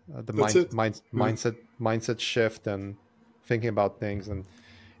 the That's it. Yeah. mindset shift and thinking about things. And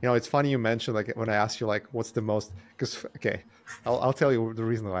it's funny you mentioned, like, when I asked you, like, what's the most, because, okay, I'll tell you the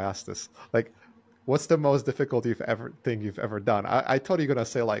reason why I asked this. Like, what's the most difficult thing you've ever done? I thought you were gonna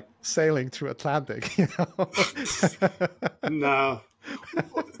say, like, sailing through Atlantic, No,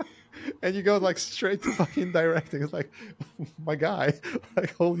 and you go, like, straight to fucking directing. It's like, my guy,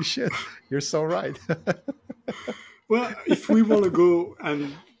 like, holy shit, you're so right. well, if we want to go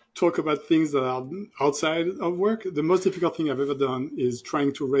and talk about things that are outside of work, the most difficult thing I've ever done is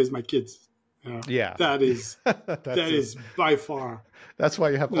trying to raise my kids. You know, Yeah, that is that's that it. is by far That's why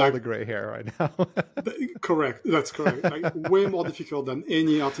you have all like the gray hair right now. correct. That's correct. Like way more difficult than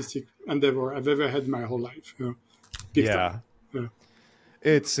any artistic endeavor I've ever had in my whole life. You know, big time. Yeah, Yeah.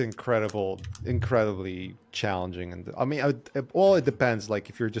 it's incredibly challenging. And I mean, well, it depends. Like,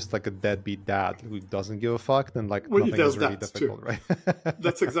 if you're just like a deadbeat dad who doesn't give a fuck, then, like, Well, it nothing does is really that too. difficult, right?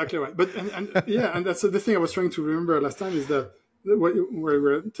 That's exactly right. But and yeah, and that's the thing I was trying to remember last time is that what you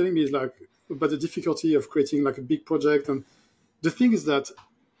were telling me is like about the difficulty of creating like a big project. And the thing is that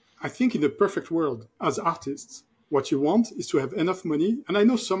I think in the perfect world, as artists, what you want is to have enough money. And I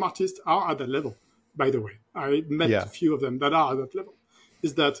know some artists are at that level, by the way. I met a Yeah, few of them that are at that level.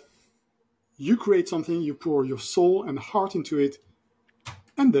 Is that you create something, you pour your soul and heart into it,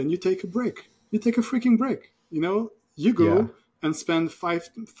 and then you take a break. You take a freaking break. You know, you yeah, go and spend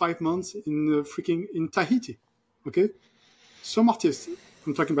 5 months in freaking in Tahiti. Okay, some artists,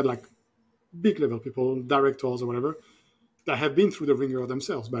 I'm talking about like big level people, directors or whatever, that have been through the ringer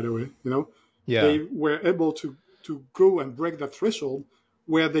themselves. By the way, you know, yeah, they were able to go and break that threshold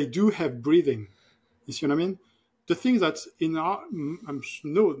where they do have breathing. You see what I mean? The thing that in our, I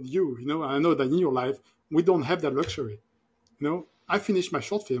know that in your life we don't have that luxury. You know, I finished my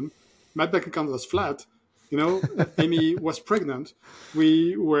short film. My bank account was flat. You know, Amy was pregnant.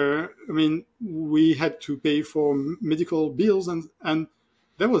 We had to pay for medical bills, and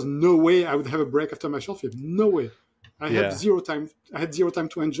there was no way I would have a break after my short film. No way. I have yeah. zero time. I had zero time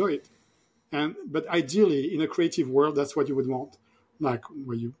to enjoy it. But ideally, in a creative world, that's what you would want. Like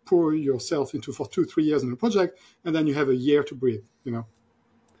where you pour yourself into for 2-3 years in a project, and then you have a year to breathe. You know,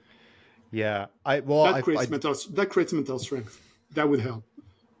 Yeah. that creates mental strength. That would help.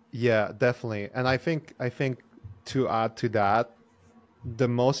 Yeah, definitely. And I think to add to that, the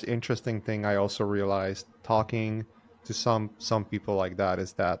most interesting thing I also realized talking to some people like that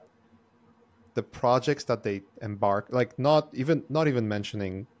is that the projects that they embark, like, not even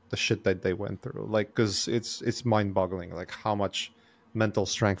mentioning the shit that they went through, like, because it's mind-boggling, like, how much mental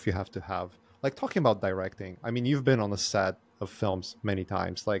strength you have to have. Like, talking about directing, I mean, you've been on a set of films many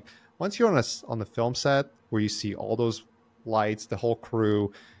times. Like, once you're on the film set where you see all those lights, the whole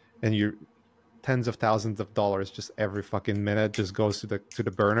crew, and you tens of thousands of dollars just every fucking minute just goes to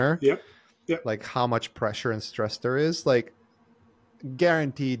the burner, Yeah, yeah. like, how much pressure and stress there is, like,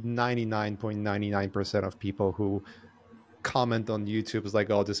 guaranteed 99.99% of people who comment on YouTube is like,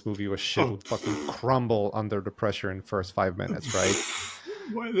 oh, this movie was shit, Oh, would fucking crumble under the pressure in the first 5 minutes, right?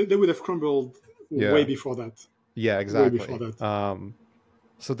 well, they would have crumbled way Yeah, before that. yeah, Way before exactly. that.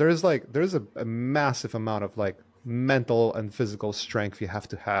 So there's a massive amount of, like, mental and physical strength you have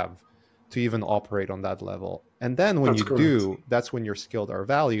to even operate on that level. And then when That's you correct. do, that's when your skills are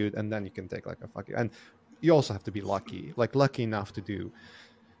valued, and then you can take like a fucking, and you also have to be lucky, like lucky enough to do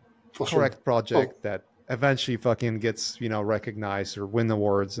For sure. correct Oh, project that eventually fucking gets, you know, recognized or win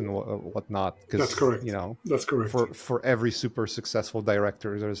awards and whatnot. that's Because, you correct. know, That's correct. for every super successful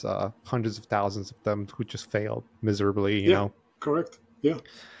director, there's hundreds of thousands of them who just failed miserably, you Yeah, know. correct. Yeah,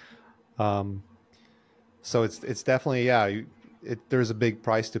 Um, so it's definitely, yeah, there's a big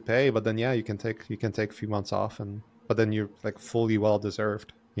price to pay, but then yeah, you can take a few months off, and but then you're like fully well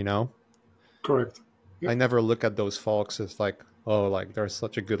deserved, you know. correct. Yeah. I never look at those folks as like, oh, like they're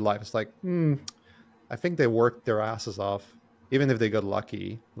such a good life. It's like, I think they worked their asses off, even if they got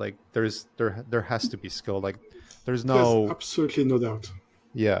lucky. Like there has to be skill. Like there's There's no, absolutely no doubt.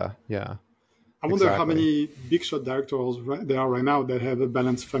 yeah, I wonder how exactly. many big shot directors there are right now that have a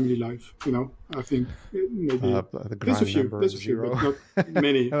balanced family life. You know, I think maybe The there's a grand few. number There's is a few, but zero. not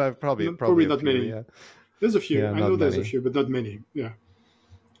many. Probably Probably a not few. many. Yeah, There's a few. yeah, I not know there's a many. few, but not many. Yeah.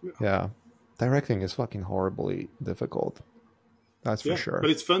 Yeah, directing is fucking horribly difficult. That's for Yeah, but sure.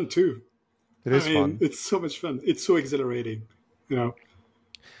 it's fun too. It I is mean, fun. it's so much fun. It's so exhilarating. You know,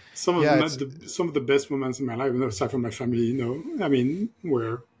 Yeah, it's some of the best moments in my life, you know, aside from my family, you know, I mean,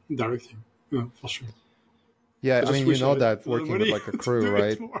 were directing, you know, for sure. yeah. I I just mean, you wish I know had that all the working with money like a to crew, do it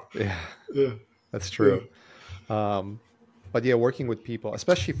right? more. Yeah, Yeah, that's yeah, true. Um, but yeah, working with people,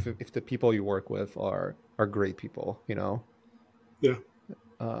 especially if the people you work with are great people, you know, yeah.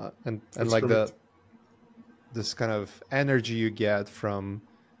 and That's like correct. this kind of energy you get from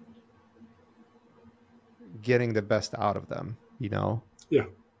getting the best out of them, you know, Yeah,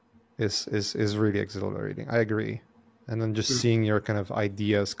 is really exhilarating. I agree. And then just yeah, seeing your kind of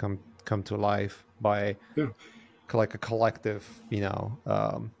ideas come to life by yeah. like a collective, you know,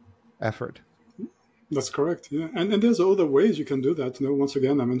 effort. That's correct. Yeah, and there's other ways you can do that. You know, once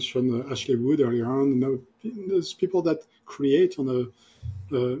again, I mentioned Ashley Wood earlier on. You know, there's people that create on a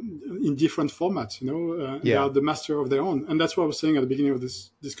in different formats. You know, they Yeah. are the master of their own, and that's what I was saying at the beginning of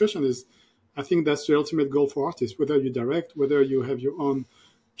this discussion. Is I think that's the ultimate goal for artists. Whether you direct, whether you have your own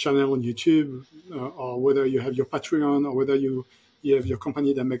channel on YouTube, or whether you have your Patreon, or whether you have your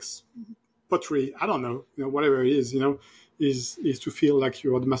company that makes pottery. I don't know. You know, whatever it is. You know, is to feel like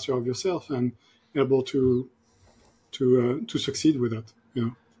you are the master of yourself and able to succeed with that. You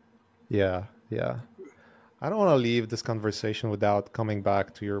know. Yeah. Yeah. I don't want to leave this conversation without coming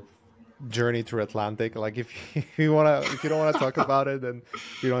back to your journey through Atlantic. Like if you wanna, if you don't want to talk about it, then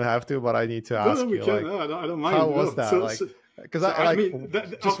you don't have to. But I need to No, no, ask we you, can. like, No, I don't mind. how was No. that? So, Like, so, because so I I like mean,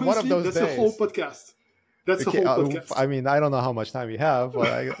 just one of honestly, those that's a whole days. podcast. That's a Okay, whole podcast. I mean, I don't know how much time you have,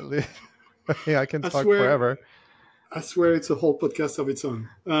 but yeah, I can I talk swear, forever. I swear, it's a whole podcast of its own.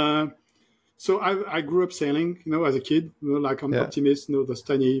 So I grew up sailing, you know, as a kid, you know, like on Yeah. Optimist, you know, those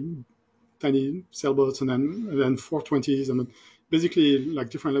tiny sailboats, and 420s, and basically like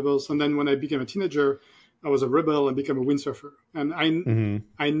different levels. And then when I became a teenager, I was a rebel and became a windsurfer. And Hmm.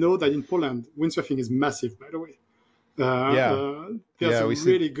 I know that in Poland, windsurfing is massive, by the way. Yeah. There's Yeah. a We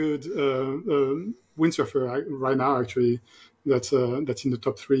see. really good windsurfer right now, actually, that's in the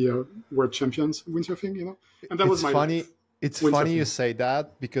top three world champions windsurfing. You know, and that was It's my funny. life, It's funny you windsurfing. say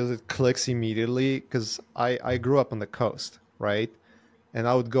that because it clicks immediately. Because I grew up on the coast, right? And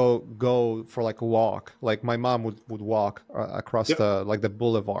I would go for like a walk. Like my mom would walk across Yeah, the like the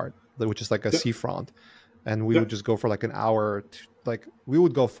boulevard, which is like a yeah, seafront, and we yeah, would just go for like an hour. Like we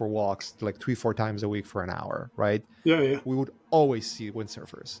would go for walks like 3 4 times a week for an hour, right? yeah, yeah, We would always see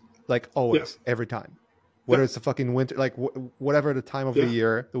windsurfers, like yeah, always, every time. yeah, Whether it's a fucking winter, like whatever the time of the yeah,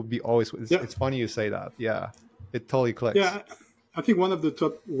 year, it would be always. yeah, It's funny you say that. Yeah, it totally clicks. yeah. I think one of the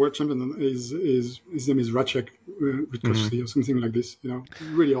top world champions is his name is Racek Hmm. Rutkowski or something like this. You know,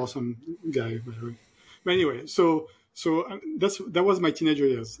 really awesome guy, by the way. But anyway, that was my teenager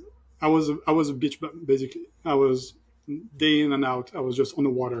years. I was a beach bum, basically. I was day in and out. I was just on the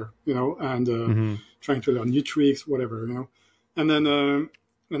water, you know, and Hmm. trying to learn new tricks, whatever, you know.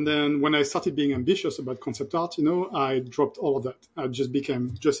 And then when I started being ambitious about concept art, you know, I dropped all of that. I just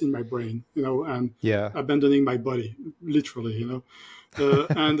became just in my brain, you know, and Yeah. abandoning my body, literally, you know.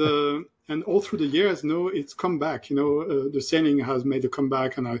 And all through the years, you know, it's come back. You know, the sailing has made a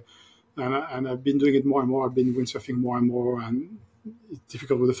comeback, and I've been doing it more and more. I've been windsurfing more and more, and it's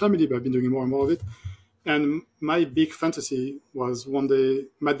difficult with the family, but I've been doing more and more of it. And my big fantasy was one day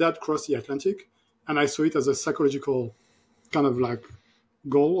my dad crossed the Atlantic, and I saw it as a psychological kind of like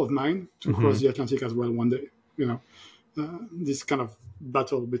goal of mine to cross Hmm. the Atlantic as well one day. You know, this kind of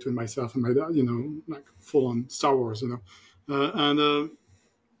battle between myself and my dad. You know, like full on Star Wars. You know,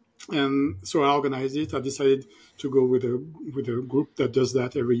 and so I organized it. I decided to go with a group that does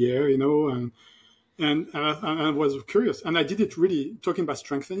that every year. You know, And I was curious, and I did it really talking about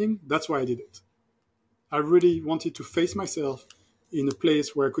strengthening. That's why I did it. I really wanted to face myself in a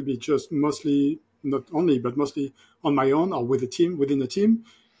place where I could be just mostly, not only, but mostly on my own or with a team, within a team,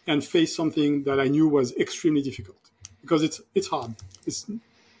 and face something that I knew was extremely difficult because it's hard. It's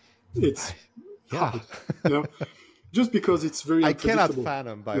Yeah. hard, just because it's very I cannot unpredictable.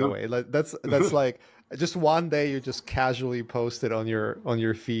 fathom, by the way. Like, that's like just one day you just casually posted on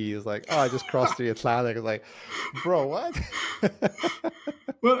your feed. It's like, oh, I just crossed the Atlantic. It's like, bro, what?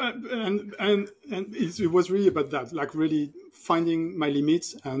 Well, and it was really about that, like really finding my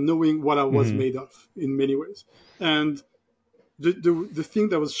limits and knowing what I was made of in many ways. And the thing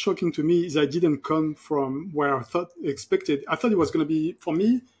that was shocking to me is I didn't come from where I expected. I thought it was going to be, for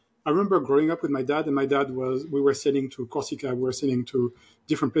me, I remember growing up with my dad, and my dad we were sailing to Corsica, we were sailing to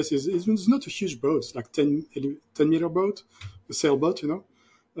different places. It was not a huge boat, it's like 10 meter boat, a sailboat,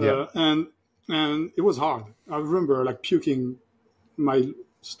 Yeah. And it was hard. I remember like puking my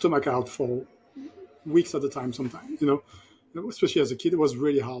stomach out for weeks at a time sometimes, especially as a kid. It was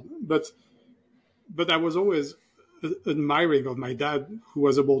really hard. But I was always admiring of my dad, who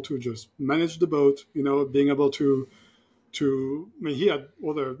was able to just manage the boat, being able to I mean, he had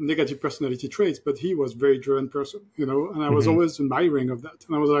other negative personality traits, but he was a very driven person, and I was always admiring of that.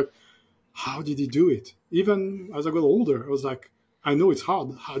 And I was like, how did he do it? Even as I got older, I was like, I know it's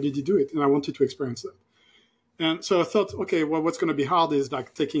hard. How did he do it? And I wanted to experience that. And so I thought, okay, well, what's going to be hard is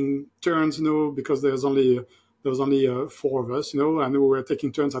like taking turns, because there was only 4 of us, and we were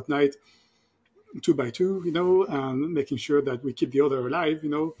taking turns at night, 2 by 2, and making sure that we keep the other alive,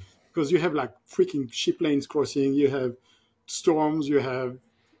 because you have like freaking ship lanes crossing, you have storms, you have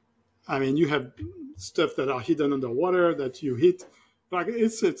stuff that are hidden underwater that you hit. Like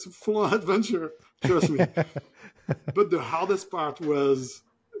it's a full adventure, trust me. But the hardest part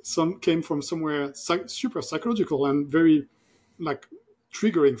came from somewhere super psychological and very like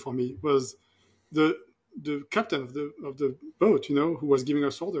triggering for me, was the captain of the boat, who was giving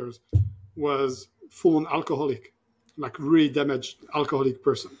us orders, was full-on alcoholic, like really damaged alcoholic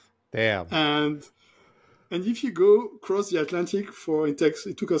person. Damn. And if you go across the Atlantic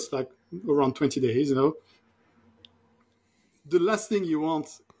it took us like around 20 days, the last thing you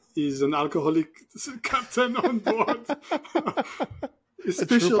want is an alcoholic captain on board.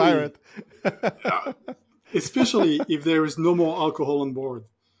 Especially, a true pirate. Especially if there is no more alcohol on board.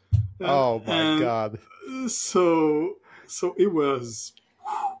 Oh my God. So it was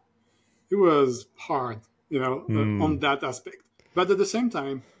hard, on that aspect. But at the same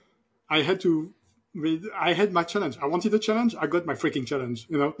time, I had my challenge. I wanted a challenge. I got my freaking challenge,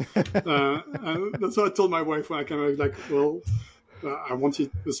 that's what I told my wife when I came out, like, well, I wanted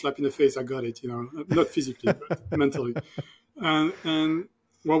a slap in the face. I got it, not physically, but mentally. And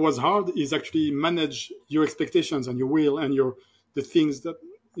what was hard is actually manage your expectations and your will and the things that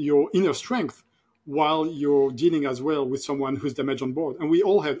your inner strength while you're dealing as well with someone who's damaged on board. And we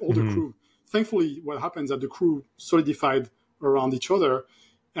all had all the crew. Thankfully, what happens is that the crew solidified around each other,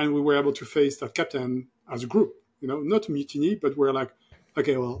 and we were able to face that captain as a group, not mutiny, but we're like,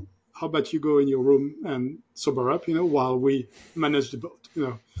 okay, well, how about you go in your room and sober up, while we manage the boat,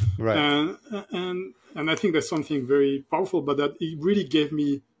 Right. And I think there's something very powerful, but that it really gave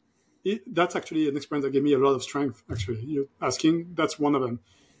me, that's actually an experience that gave me a lot of strength, actually. You're asking, that's one of them.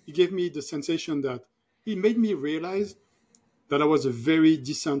 It gave me the sensation that it made me realize that I was a very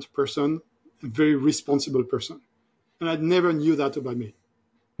decent person, a very responsible person. And I never knew that about me.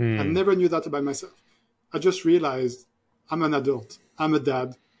 I never knew that about myself. I just realized I'm an adult. I'm a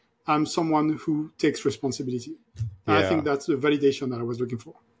dad. I'm someone who takes responsibility. And I think that's the validation that I was looking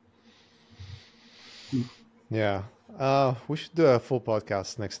for. Yeah. We should do a full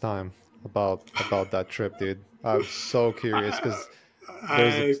podcast next time about that trip, dude. I'm so curious because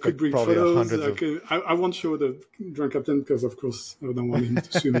I could bring photos. I won't show the drunk captain because, of course, I don't want him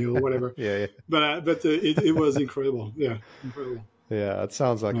to sue me or whatever. Yeah. But it was incredible. Yeah, incredible. Yeah, it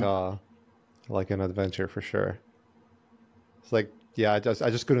sounds like an adventure for sure. It's like, I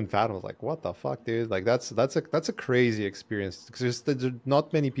just couldn't fathom. I was like, what the fuck, dude? Like that's a crazy experience because there's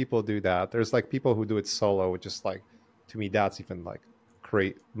not many people do that. There's like people who do it solo, which is like, to me, that's even like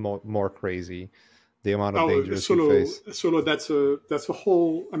more crazy. The amount of dangers you face. Solo, that's a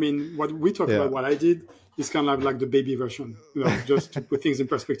whole. I mean, what we talk about, what I did, is kind of like the baby version, just to put things in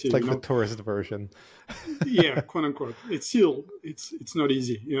perspective. It's like the tourist version. Yeah, quote unquote. It's still it's not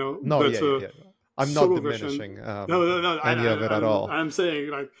easy, No, but, I'm not diminishing any of it at all. I'm saying,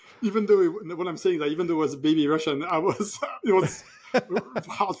 like, even though it was a baby version, it was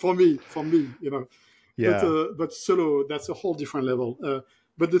hard for me, Yeah. But solo, that's a whole different level.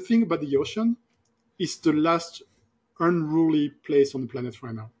 But the thing about the ocean it's the last unruly place on the planet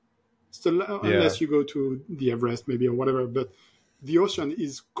right now. Still, unless you go to the Everest maybe or whatever, but the ocean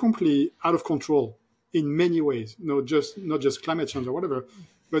is completely out of control in many ways. Not just climate change or whatever,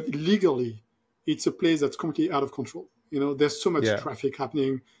 but legally, it's a place that's completely out of control. There's so much traffic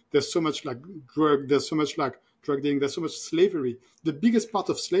happening. There's so much like there's so much like drug dealing. There's so much slavery. The biggest part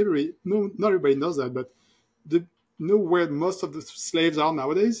of slavery, no, not everybody knows that, but where most of the slaves are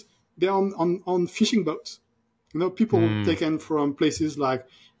nowadays, they're on fishing boats. People taken from places like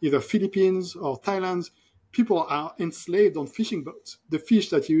either Philippines or Thailand, people are enslaved on fishing boats. The fish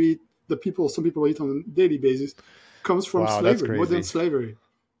that you eat, some people eat on a daily basis, comes from slavery, modern slavery.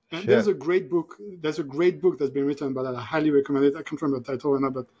 And there's a great book. There's a great book that's been written, but I highly recommend it. I can't remember the title or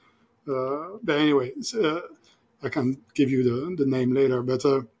not, but anyway, I can give you the name later. But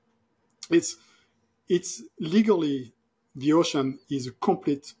it's legally, the ocean is a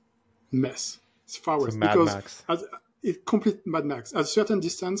complete mess. It's far worse because it's complete Mad Max. At a certain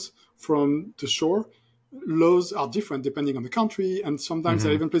distance from the shore, laws are different depending on the country, and sometimes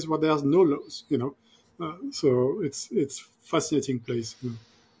there are even places where there's no laws. So it's fascinating place.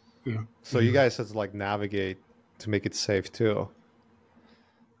 Yeah. So you guys have to like navigate to make it safe too.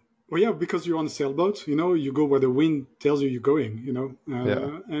 Well, yeah, because you're on a sailboat, you go where the wind tells you you're going,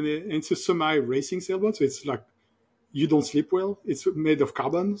 and it's a semi-racing sailboat, so it's like you don't sleep well. It's made of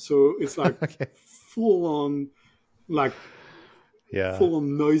carbon, so it's like full on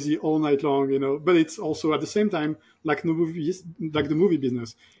noisy all night long, But it's also at the same time like the movie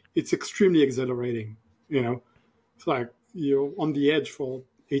business. It's extremely exhilarating, It's like you're on the edge for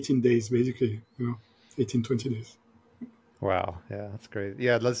 18 days, basically, 18, 20 days. Wow. Yeah, that's great.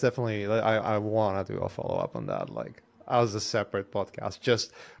 Yeah, let's definitely, I want to do a follow-up on that. Like, as a separate podcast,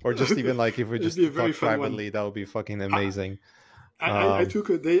 just even like if we just talk privately, that would be fucking amazing. I took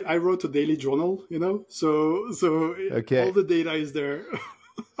a day. I wrote a daily journal, so all the data is there.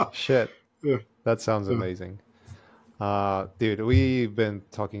 Shit. Yeah. That sounds amazing. Dude, we've been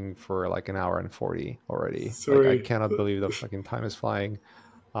talking for like an hour and 40 already. Sorry. Like, I cannot believe the fucking time is flying.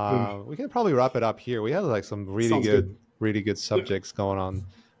 We can probably wrap it up here. We have like some really good subjects going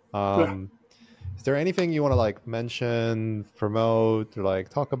on. Is there anything you want to like mention, promote, or like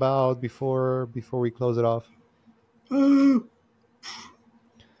talk about before we close it off?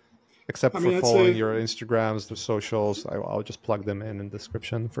 Except for following your Instagrams, the socials, I'll just plug them in the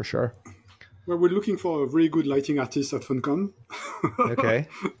description for sure. Well, we're looking for a really good lighting artist at FunCon. Okay.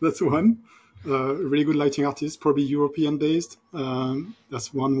 That's one. Really good lighting artist, probably European based.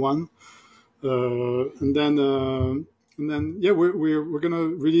 That's one. And then we're gonna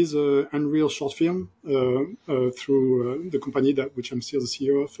release an Unreal short film through the company which I'm still the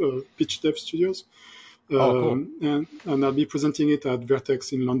CEO of, Pitch Dev Studios. Cool. And I'll be presenting it at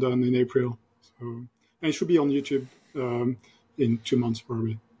Vertex in London in April. And it should be on YouTube in 2 months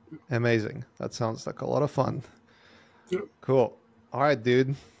probably. Amazing. That sounds like a lot of fun. Yeah. Cool. All right,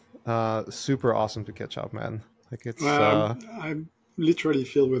 dude. Super awesome to catch up, man. Like it's I'm literally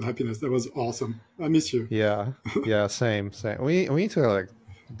filled with happiness. That was awesome. I miss you. Yeah, same. We need to like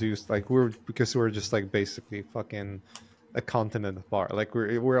do like because we're just like basically fucking a continent apart. Like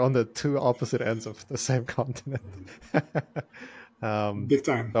we're on the two opposite ends of the same continent. Big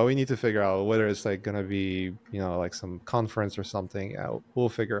time. But we need to figure out whether it's like gonna be like some conference or something. We'll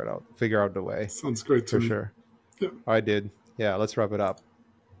figure it out. Figure out the way. Sounds great to me. Sure. Yeah. All right, dude. Yeah, let's wrap it up.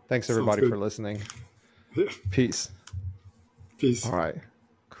 Thanks everybody for listening. Yeah. Peace. Peace. All right.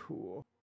 Cool.